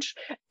for brunch?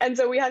 And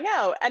so we hung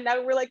out and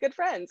now we're like good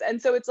friends. And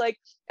so it's like,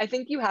 I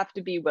think you have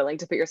to be willing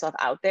to put yourself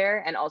out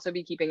there and also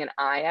be keeping an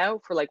eye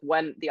out for like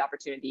when the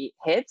opportunity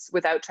hits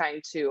without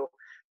trying to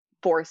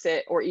force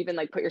it or even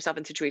like put yourself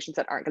in situations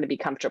that aren't going to be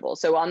comfortable.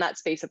 So on that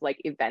space of like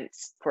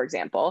events, for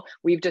example,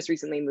 we've just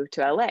recently moved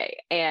to LA,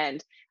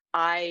 and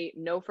I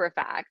know for a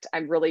fact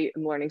I'm really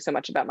learning so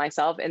much about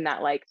myself in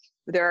that like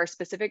there are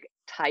specific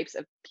types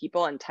of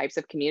people and types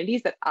of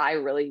communities that I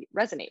really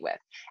resonate with.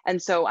 And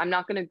so I'm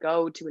not going to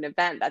go to an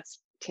event that's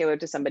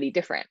tailored to somebody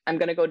different. I'm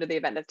going to go to the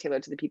event that's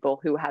tailored to the people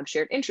who have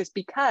shared interests,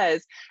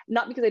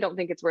 not because I don't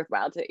think it's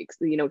worthwhile to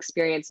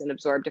experience and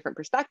absorb different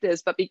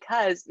perspectives, but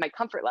because my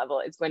comfort level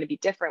is going to be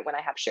different when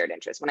I have shared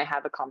interests, when I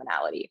have a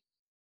commonality.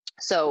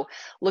 So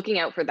looking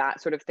out for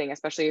that sort of thing,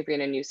 especially if you're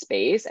in a new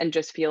space, and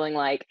just feeling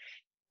like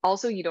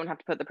also you don't have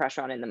to put the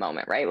pressure on in the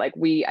moment, right? Like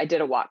I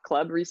did a walk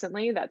club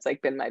recently. That's like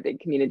been my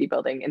big community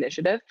building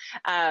initiative.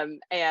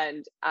 But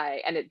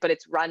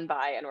it's run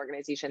by an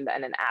organization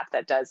and an app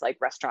that does like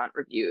restaurant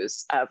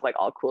reviews of like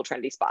all cool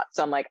trendy spots.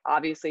 So I'm like,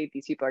 obviously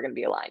these people are going to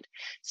be aligned.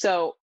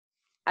 So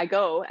I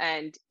go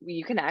and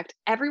you connect.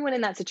 Everyone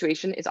in that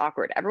situation is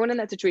awkward. Everyone in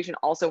that situation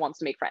also wants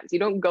to make friends. You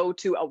don't go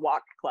to a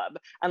walk club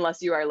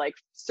unless you are like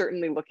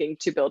certainly looking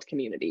to build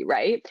community,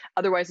 right?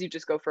 Otherwise, you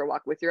just go for a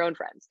walk with your own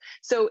friends.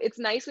 So it's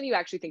nice when you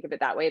actually think of it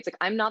that way. It's like,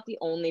 I'm not the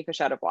only fish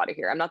out of water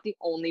here. I'm not the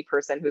only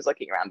person who's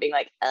looking around being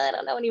like, I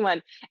don't know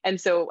anyone. And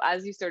so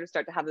as you start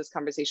to have those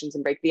conversations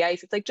and break the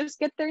ice, it's like, just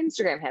get their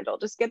Instagram handle,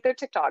 just get their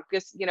TikTok.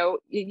 Just,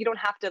 you don't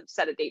have to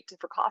set a date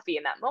for coffee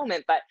in that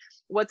moment, but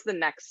what's the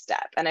next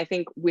step? And I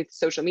think with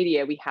social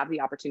media, we have the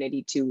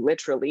opportunity to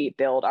literally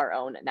build our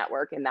own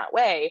network in that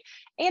way.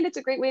 And it's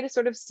a great way to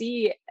sort of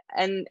see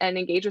and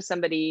engage with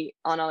somebody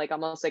on a like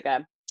almost like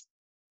a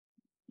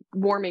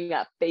warming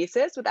up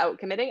basis without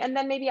committing. And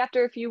then maybe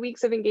after a few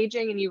weeks of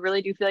engaging and you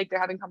really do feel like they're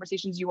having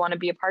conversations you want to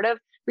be a part of,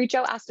 reach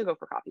out, ask to go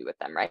for coffee with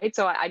them, right?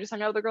 So I just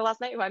hung out with a girl last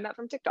night who I met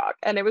from TikTok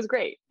and it was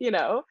great,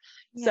 Yeah.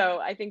 So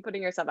I think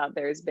putting yourself out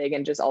there is big,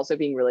 and just also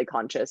being really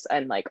conscious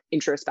and like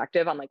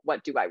introspective on like,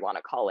 what do I want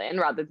to call in,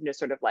 rather than just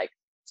sort of like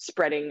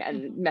spreading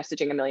and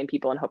messaging a million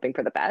people and hoping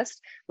for the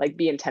best. Like,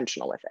 be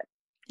intentional with it.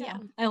 Yeah,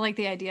 I like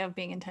the idea of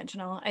being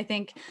intentional. I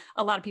think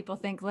a lot of people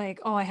think like,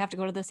 oh, I have to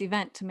go to this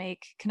event to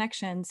make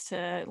connections,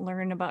 to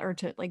learn about, or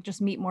to like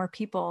just meet more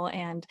people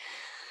and,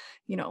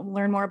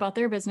 learn more about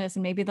their business,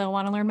 and maybe they'll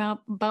want to learn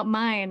about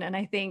mine. And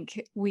I think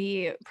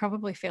we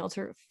probably fail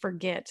to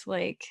forget,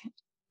 like,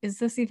 is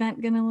this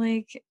event going to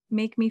like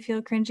make me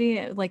feel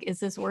cringy? Like, is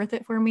this worth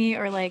it for me?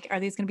 Or like,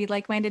 are these going to be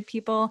like-minded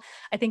people?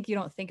 I think you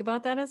don't think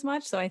about that as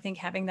much. So I think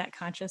having that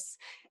conscious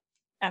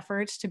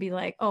effort to be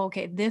like, oh,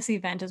 okay, this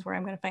event is where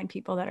I'm going to find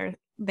people that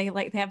they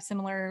have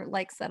similar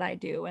likes that I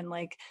do, and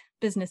like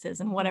businesses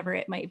and whatever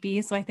it might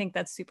be. So I think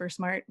that's super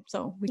smart.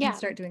 So we can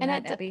start doing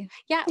that, Abby.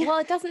 Yeah. Well,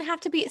 it doesn't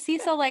have to be. See,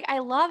 so like, I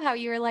love how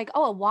you were like,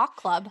 oh, a walk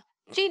club.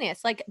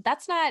 Genius. Like,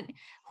 that's not,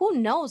 who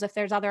knows if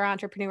there's other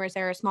entrepreneurs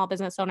there or small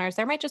business owners.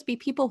 There might just be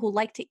people who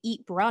like to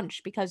eat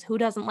brunch, because who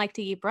doesn't like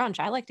to eat brunch?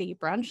 I like to eat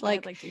brunch.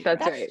 Like, like to eat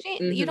That's brunch.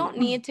 right. you don't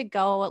need to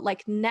go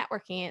like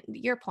networking.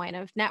 Your point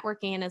of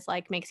networking is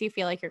like, makes you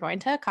feel like you're going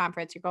to a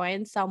conference, you're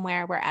going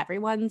somewhere where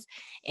everyone's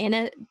in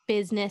a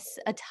business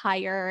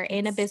attire,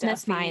 in a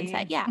business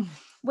mindset. Yeah.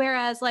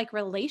 Whereas like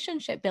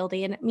relationship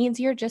building, it means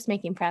you're just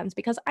making friends,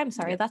 because I'm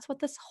sorry, that's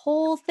what this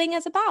whole thing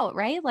is about,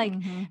 right? Like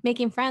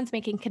making friends,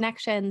 making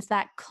connections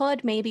that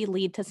could maybe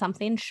lead to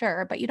something,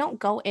 sure, but you don't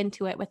go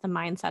into it with the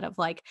mindset of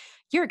like,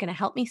 you're going to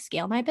help me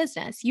scale my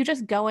business. You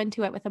just go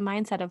into it with a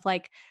mindset of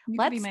like, You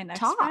could let's be my next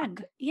talk.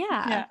 friend.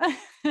 Yeah.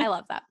 I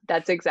love that.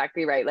 That's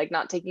exactly right. Like,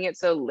 not taking it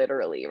so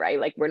literally, right?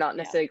 Like, we're not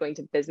necessarily going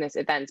to business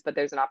events, but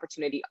there's an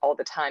opportunity all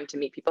the time to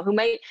meet people who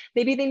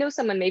maybe they know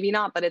someone, maybe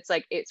not, but it's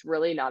like, it's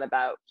really not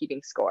about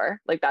keeping score.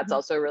 Like, that's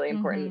also a really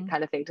important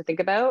kind of thing to think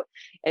about,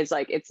 is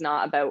like, it's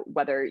not about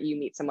whether you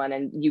meet someone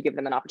and you give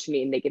them an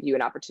opportunity and they give you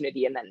an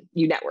opportunity and then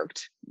you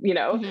networked,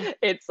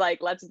 It's like,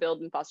 let's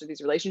build and foster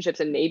these relationships.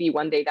 And maybe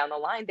one day down the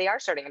line, they are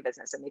starting a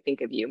business and they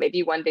think of you.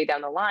 Maybe one day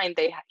down the line,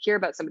 they hear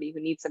about somebody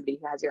who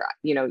has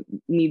your,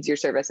 needs your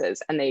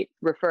services, and they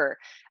refer.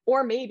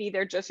 Or maybe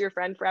they're just your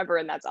friend forever,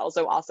 and that's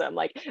also awesome.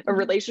 Like, a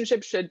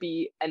relationship should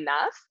be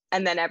enough,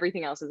 and then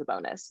everything else is a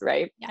bonus,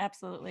 right? Yeah,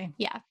 absolutely.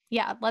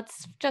 Yeah.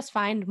 Let's just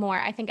find more.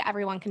 I think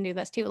everyone can do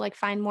this too. Like,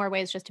 find more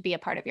ways just to be a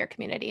part of your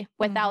community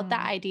without the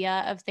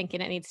idea of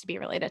thinking it needs to be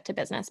related to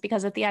business.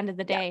 Because at the end of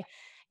the day,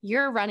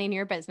 you're running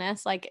your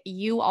business. Like,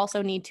 you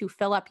also need to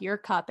fill up your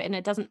cup, and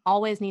it doesn't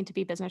always need to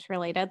be business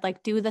related.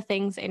 Like, do the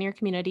things in your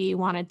community you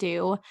want to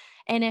do.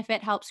 And if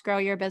it helps grow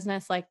your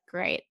business, like,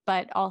 great.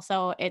 But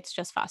also, it's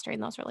just fostering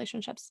those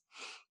relationships.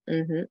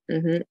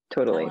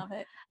 Totally. I love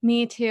it.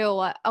 Me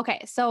too.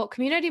 Okay. So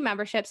community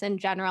memberships in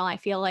general, I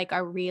feel like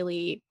are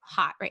really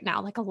hot right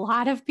now. Like, a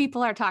lot of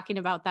people are talking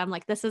about them.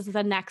 Like, this is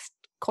the next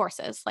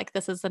courses. Like,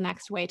 this is the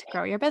next way to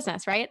grow your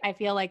business, right? I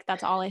feel like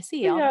that's all I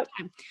see all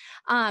the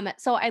time.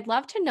 So I'd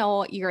love to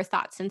know your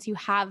thoughts, since you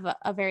have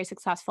a very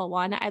successful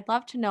one. I'd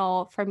love to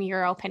know from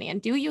your opinion,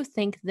 do you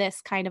think this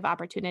kind of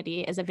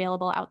opportunity is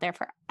available out there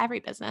for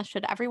every business?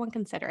 Should everyone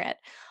consider it?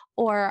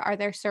 Or are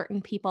there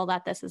certain people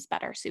that this is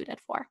better suited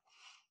for?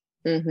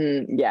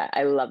 Yeah,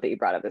 I love that you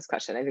brought up this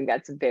question. I think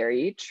that's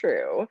very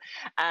true.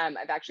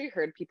 I've actually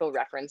heard people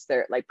reference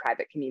their like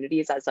private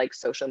communities as like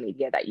social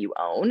media that you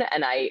own,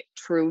 and I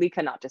truly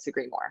cannot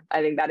disagree more.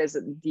 I think that is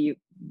the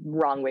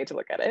wrong way to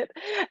look at it.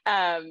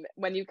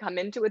 When you come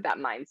into it with that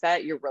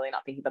mindset, you're really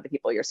not thinking about the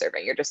people you're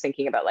serving. You're just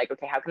thinking about like,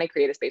 okay, how can I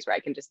create a space where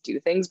I can just do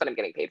things, but I'm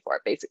getting paid for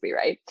it, basically,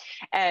 right?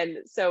 And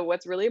so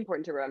what's really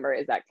important to remember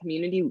is that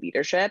community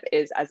leadership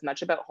is as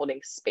much about holding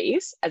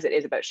space as it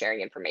is about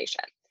sharing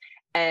information.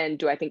 And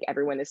do I think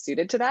everyone is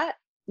suited to that?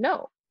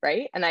 No,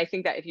 right? And I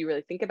think that if you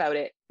really think about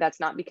it, that's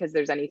not because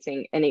there's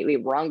anything innately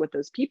wrong with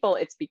those people.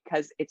 It's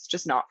because it's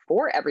just not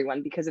for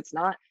everyone, because it's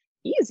not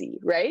easy,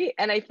 right?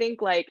 And I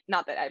think, like,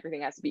 not that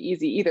everything has to be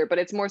easy either, but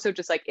it's more so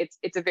just like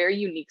it's a very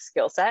unique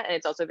skill set, and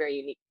it's also a very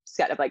unique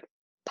set of like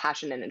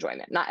passion and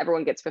enjoyment. Not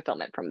everyone gets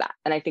fulfillment from that.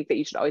 And I think that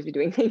you should always be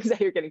doing things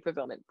that you're getting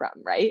fulfillment from,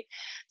 right?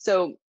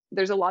 So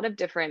there's a lot of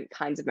different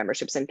kinds of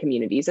memberships and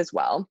communities as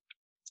well.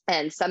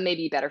 And some may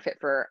be better fit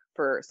for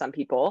some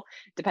people,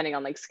 depending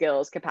on like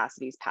skills,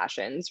 capacities,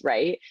 passions,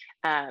 right?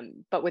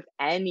 But with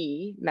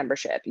any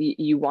membership,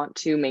 you want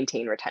to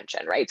maintain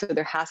retention, right? So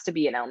there has to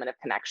be an element of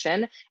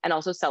connection, and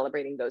also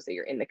celebrating those that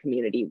you're in the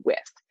community with.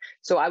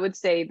 So I would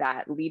say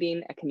that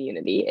leading a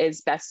community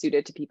is best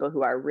suited to people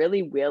who are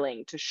really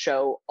willing to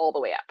show all the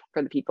way up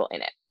for the people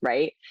in it,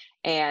 right?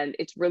 And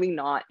it's really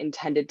not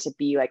intended to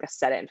be like a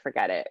set it and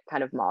forget it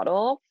kind of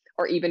model,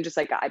 or even just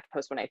like a I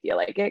post when I feel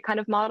like it kind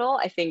of model.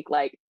 I think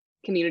like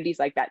communities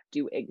like that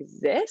do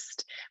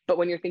exist, but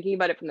when you're thinking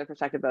about it from the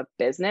perspective of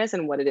business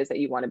and what it is that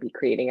you want to be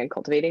creating and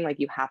cultivating, like,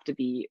 you have to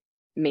be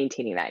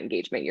maintaining that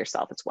engagement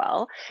yourself as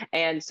well.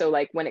 And so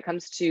like when it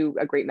comes to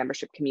a great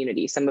membership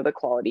community, some of the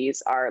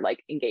qualities are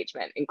like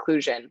engagement,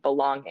 inclusion,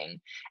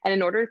 belonging. And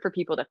in order for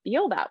people to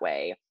feel that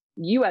way,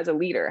 you as a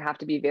leader have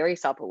to be very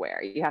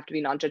self-aware. You have to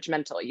be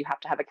non-judgmental. You have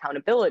to have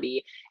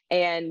accountability,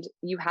 and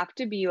you have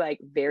to be like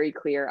very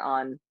clear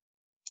on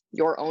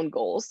your own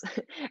goals,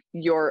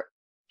 your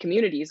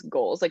community's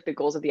goals, like the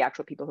goals of the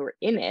actual people who are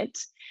in it,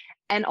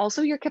 and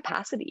also your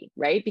capacity,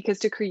 right? Because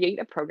to create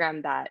a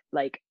program that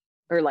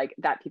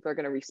that people are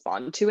going to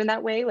respond to in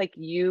that way, like,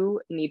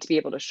 you need to be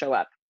able to show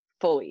up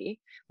fully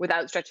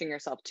without stretching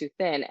yourself too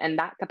thin, and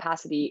that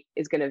capacity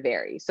is going to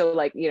vary. So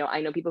like, I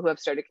know people who have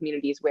started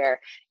communities where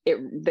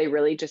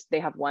they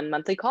have one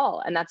monthly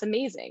call, and that's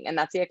amazing, and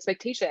that's the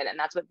expectation, and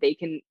that's what they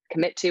can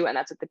commit to, and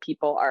that's what the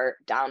people are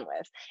down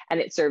with, and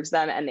it serves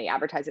them, and they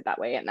advertise it that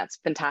way, and that's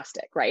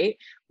fantastic, right?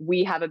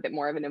 We have a bit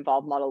more of an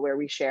involved model where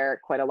we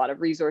share quite a lot of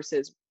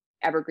resources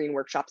evergreen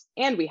workshops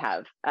and we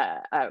have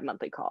a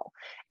monthly call.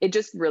 It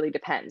just really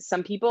depends.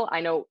 Some people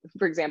I know,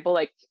 for example,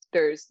 like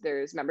there's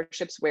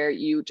memberships where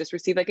you just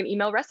receive like an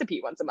email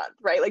recipe once a month,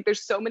 right? Like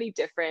there's so many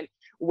different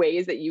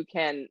ways that you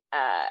can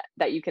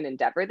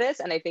endeavor this.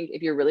 And I think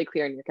if you're really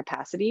clear in your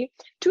capacity,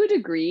 to a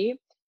degree,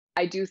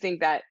 I do think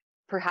that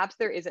perhaps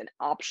there is an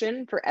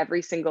option for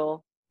every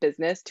single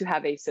business to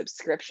have a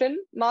subscription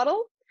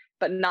model,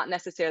 but not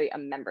necessarily a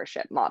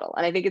membership model.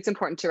 And I think it's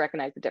important to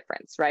recognize the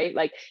difference, right?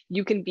 Like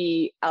you can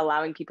be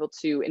allowing people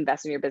to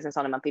invest in your business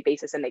on a monthly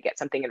basis and they get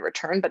something in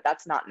return, but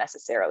that's not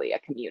necessarily a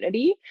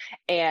community.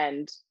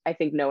 And I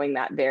think knowing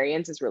that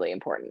variance is really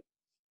important.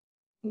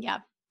 Yeah.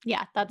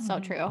 Yeah, that's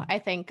so true. I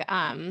think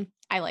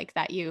I like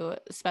that you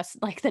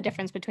like the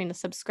difference between the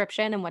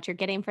subscription and what you're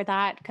getting for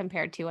that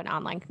compared to an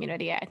online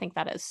community. I think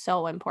that is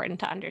so important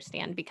to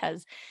understand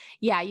because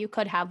yeah, you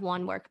could have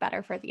one work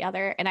better for the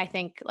other. And I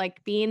think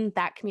like being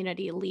that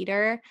community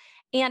leader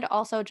and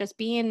also just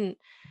being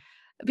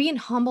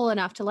humble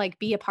enough to like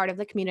be a part of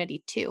the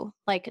community too,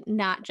 like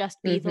not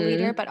just be the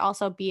leader, but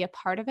also be a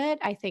part of it,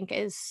 I think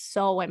is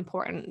so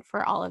important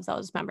for all of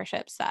those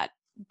memberships that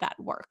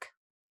work.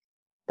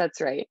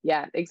 That's right.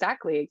 Yeah,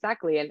 exactly.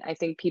 And I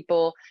think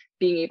people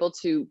being able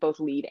to both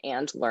lead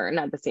and learn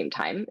at the same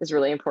time is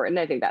really important.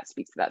 I think that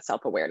speaks to that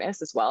self-awareness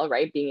as well,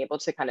 right? Being able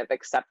to kind of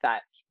accept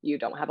that you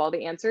don't have all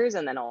the answers,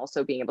 and then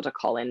also being able to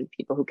call in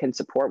people who can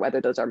support,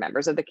 whether those are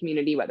members of the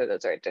community, whether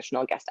those are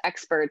additional guest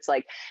experts.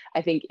 Like,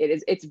 I think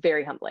it's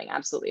very humbling.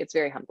 Absolutely. It's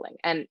very humbling.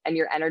 And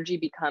your energy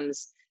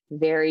becomes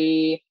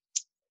very,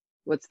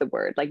 what's the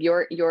word? Like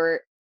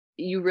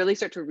you really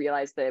start to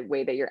realize the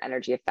way that your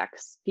energy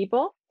affects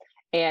people,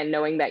 and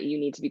knowing that you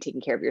need to be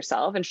taking care of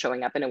yourself and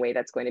showing up in a way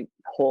that's going to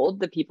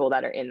hold the people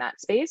that are in that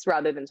space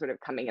rather than sort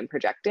of coming and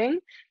projecting.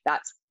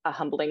 That's a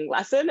humbling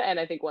lesson. And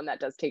I think one that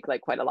does take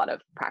like quite a lot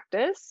of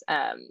practice.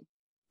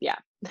 Yeah.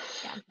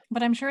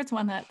 But I'm sure it's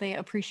one that they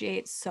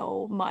appreciate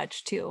so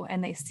much too.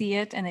 And they see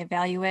it and they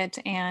value it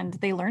and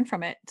they learn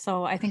from it.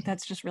 So I think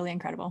that's just really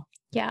incredible.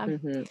 Yeah.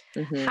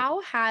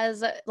 How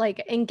has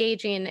like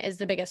engaging is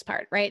the biggest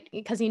part, right?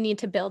 Because you need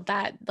to build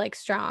that like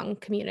strong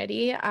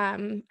community.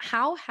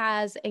 How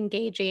has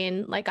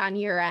engaging like on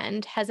your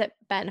end, has it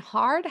been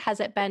hard?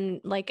 Has it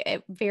been like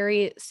a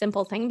very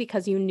simple thing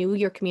because you knew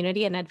your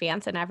community in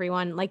advance and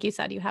everyone, like you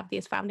said, you have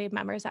these founding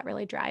members that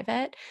really drive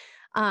it?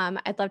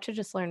 I'd love to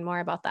just learn more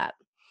about that.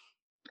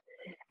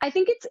 I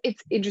think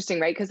it's interesting,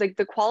 right? Because like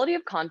the quality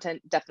of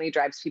content definitely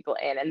drives people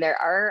in, and there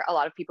are a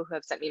lot of people who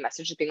have sent me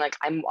messages being like,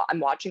 I'm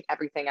watching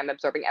everything, I'm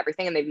absorbing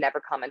everything, and they've never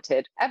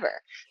commented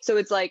ever. So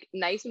it's like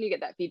nice when you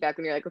get that feedback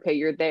when you're like, okay,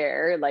 you're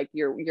there, like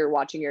you're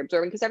watching, you're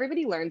absorbing, because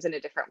everybody learns in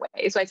a different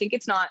way. So I think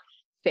it's not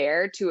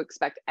fair to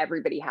expect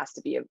everybody has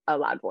to be a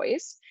loud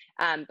voice.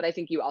 But I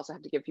think you also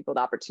have to give people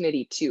the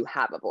opportunity to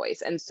have a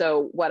voice. And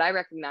so what I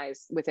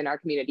recognize within our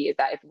community is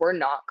that if we're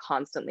not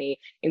constantly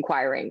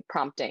inquiring,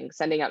 prompting,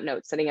 sending out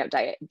notes, sending out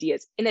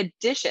ideas, in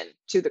addition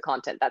to the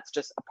content that's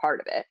just a part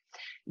of it,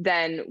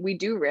 then we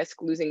do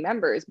risk losing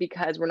members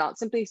because we're not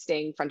simply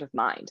staying front of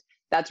mind.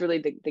 That's really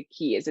the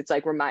key. Is it's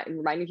like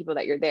reminding people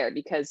that you're there,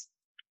 because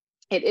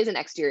it is an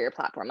exterior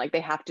platform. Like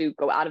they have to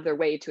go out of their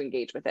way to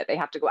engage with it. They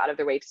have to go out of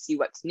their way to see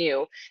what's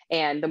new.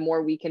 And the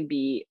more we can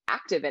be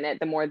active in it,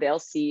 the more they'll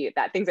see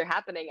that things are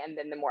happening, and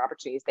then the more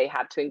opportunities they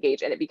have to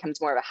engage, and it becomes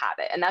more of a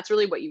habit. And that's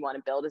really what you want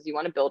to build, is you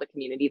want to build a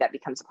community that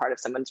becomes a part of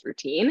someone's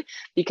routine,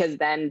 because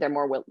then they're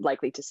more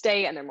likely to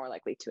stay and they're more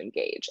likely to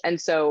engage. And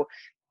so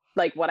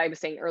like what I was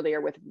saying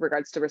earlier with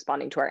regards to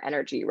responding to our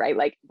energy, right?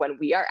 Like when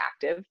we are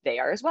active, they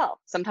are as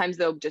well. Sometimes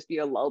there'll just be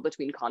a lull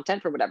between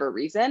content for whatever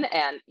reason,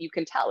 and you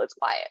can tell it's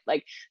quiet.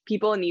 Like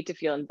people need to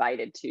feel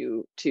invited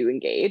to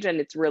engage. And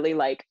it's really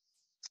like,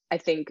 I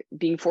think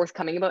being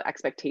forthcoming about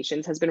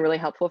expectations has been really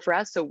helpful for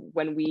us. So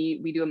when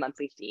we do a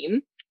monthly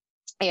theme,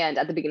 and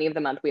at the beginning of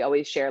the month, we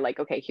always share like,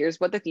 okay, here's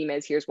what the theme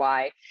is, here's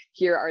why,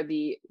 here are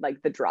the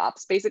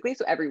drops basically.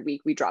 So every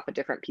week we drop a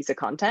different piece of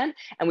content,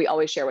 and we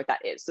always share what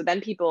that is. So then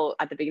people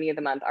at the beginning of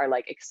the month are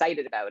like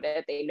excited about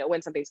it. They know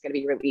when something's going to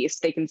be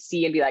released. They can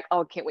see and be like,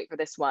 oh, can't wait for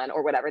this one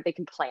or whatever. They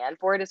can plan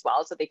for it as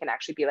well. So they can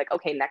actually be like,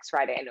 okay, next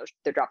Friday, I know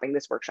they're dropping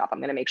this workshop. I'm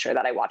going to make sure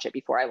that I watch it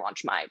before I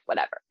launch my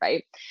whatever.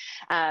 Right.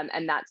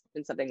 And that's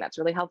been something that's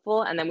really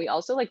helpful. And then we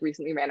also like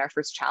recently ran our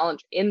first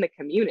challenge in the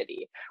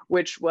community,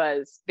 which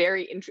was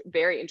very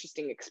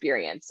interesting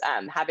experience,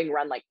 having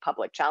run like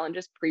public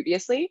challenges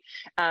previously,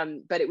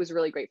 but it was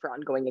really great for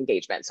ongoing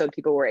engagement. So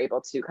people were able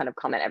to kind of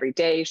comment every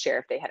day, share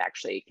if they had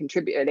actually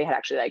contributed, they had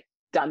actually like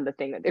done the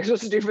thing that they're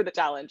supposed to do for the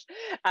challenge.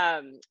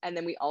 And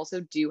then we also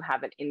do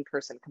have an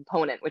in-person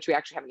component, which we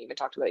actually haven't even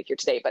talked about it here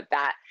today, but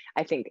that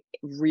I think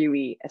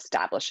really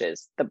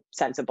establishes the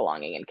sense of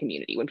belonging and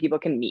community when people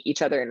can meet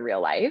each other in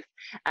real life.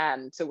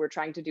 So we're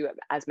trying to do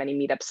as many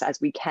meetups as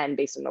we can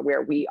based on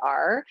where we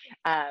are.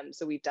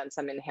 So we've done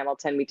some in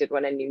Hamilton. We did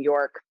one in New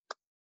York.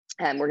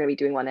 And we're going to be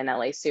doing one in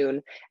LA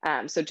soon.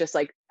 So just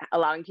like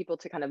allowing people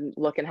to kind of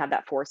look and have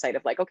that foresight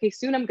of like, okay,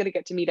 soon I'm going to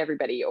get to meet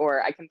everybody,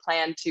 or I can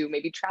plan to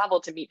maybe travel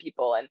to meet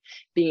people, and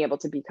being able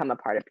to become a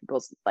part of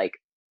people's like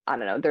I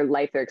don't know, their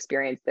life, their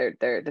experience,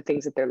 the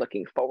things that they're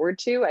looking forward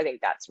to. I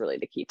think that's really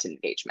the key to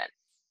engagement.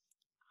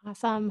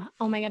 Awesome.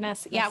 Oh my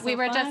goodness. Yeah, That's so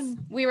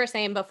fun. we were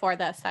saying before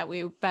this that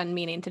we've been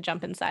meaning to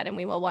jump inside, and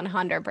we will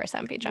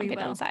 100% be jumping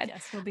inside.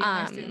 Yes, we'll be in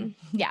there soon.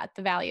 Yeah,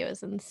 the value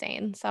is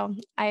insane. So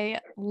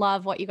I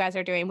love what you guys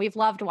are doing. We've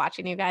loved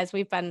watching you guys.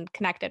 We've been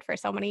connected for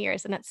so many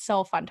years, and it's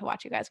so fun to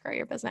watch you guys grow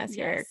your business.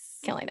 You're Yes.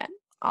 killing it.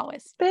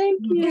 Always. Thank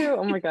you.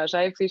 Oh my gosh,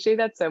 I appreciate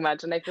that so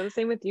much. And I feel the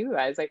same with you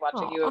guys. Like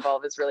watching you Aw.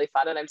 evolve is really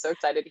fun. And I'm so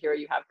excited to hear what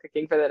you have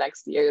cooking for the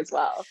next year as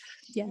well.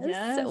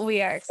 Yes,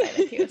 we are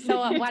excited too.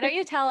 So why don't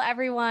you tell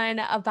everyone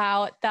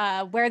about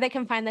where they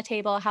can find the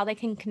table, how they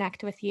can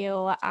connect with you,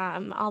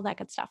 all that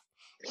good stuff.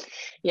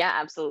 Yeah,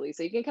 absolutely.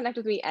 So you can connect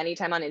with me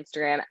anytime on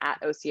Instagram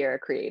at Osierra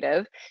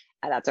Creative.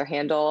 That's our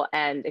handle.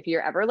 And if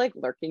you're ever like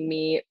lurking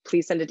me,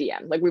 please send a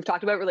DM. Like we've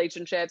talked about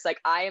relationships. Like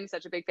I am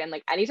such a big fan.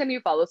 Like anytime you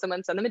follow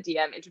someone, send them a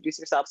DM, introduce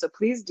yourself. So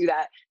please do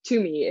that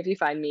to me if you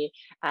find me.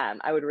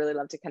 I would really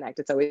love to connect.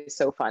 It's always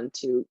so fun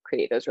to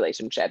create those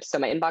relationships. So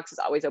my inbox is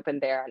always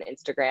open there on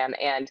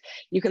Instagram. And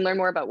you can learn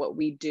more about what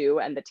we do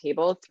and the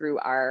table through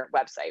our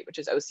website, which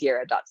is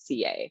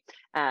osierra.ca.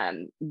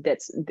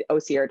 That's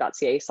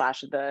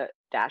osierra.ca/the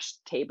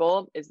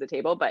 -table is the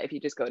table, but if you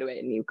just go to it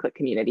and you click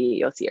community,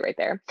 you'll see it right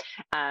there.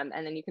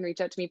 And then you can reach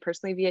out to me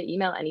personally via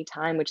email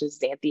anytime, which is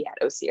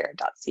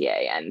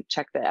xanthi@osierra.ca, and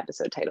check the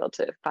episode title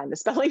to find the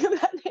spelling of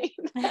that name.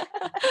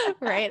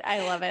 Right.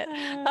 I love it.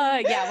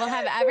 Yeah, we'll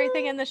have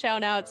everything in the show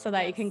notes so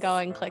that you can go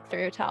and click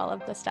through to all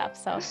of the stuff.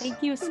 So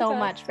thank you so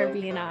much for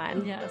being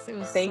on. Yes, it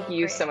was Thank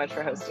you so much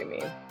for hosting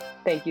me.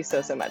 Thank you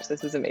so much.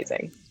 This is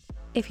amazing.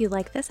 If you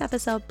like this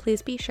episode,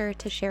 please be sure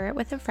to share it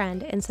with a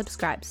friend and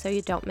subscribe so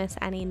you don't miss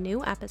any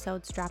new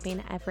episodes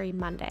dropping every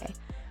Monday.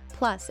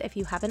 Plus, if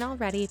you haven't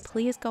already,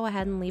 please go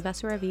ahead and leave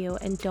us a review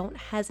and don't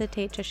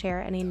hesitate to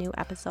share any new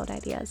episode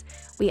ideas.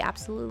 We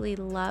absolutely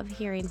love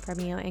hearing from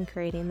you and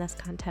creating this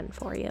content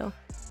for you.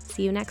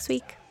 See you next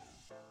week.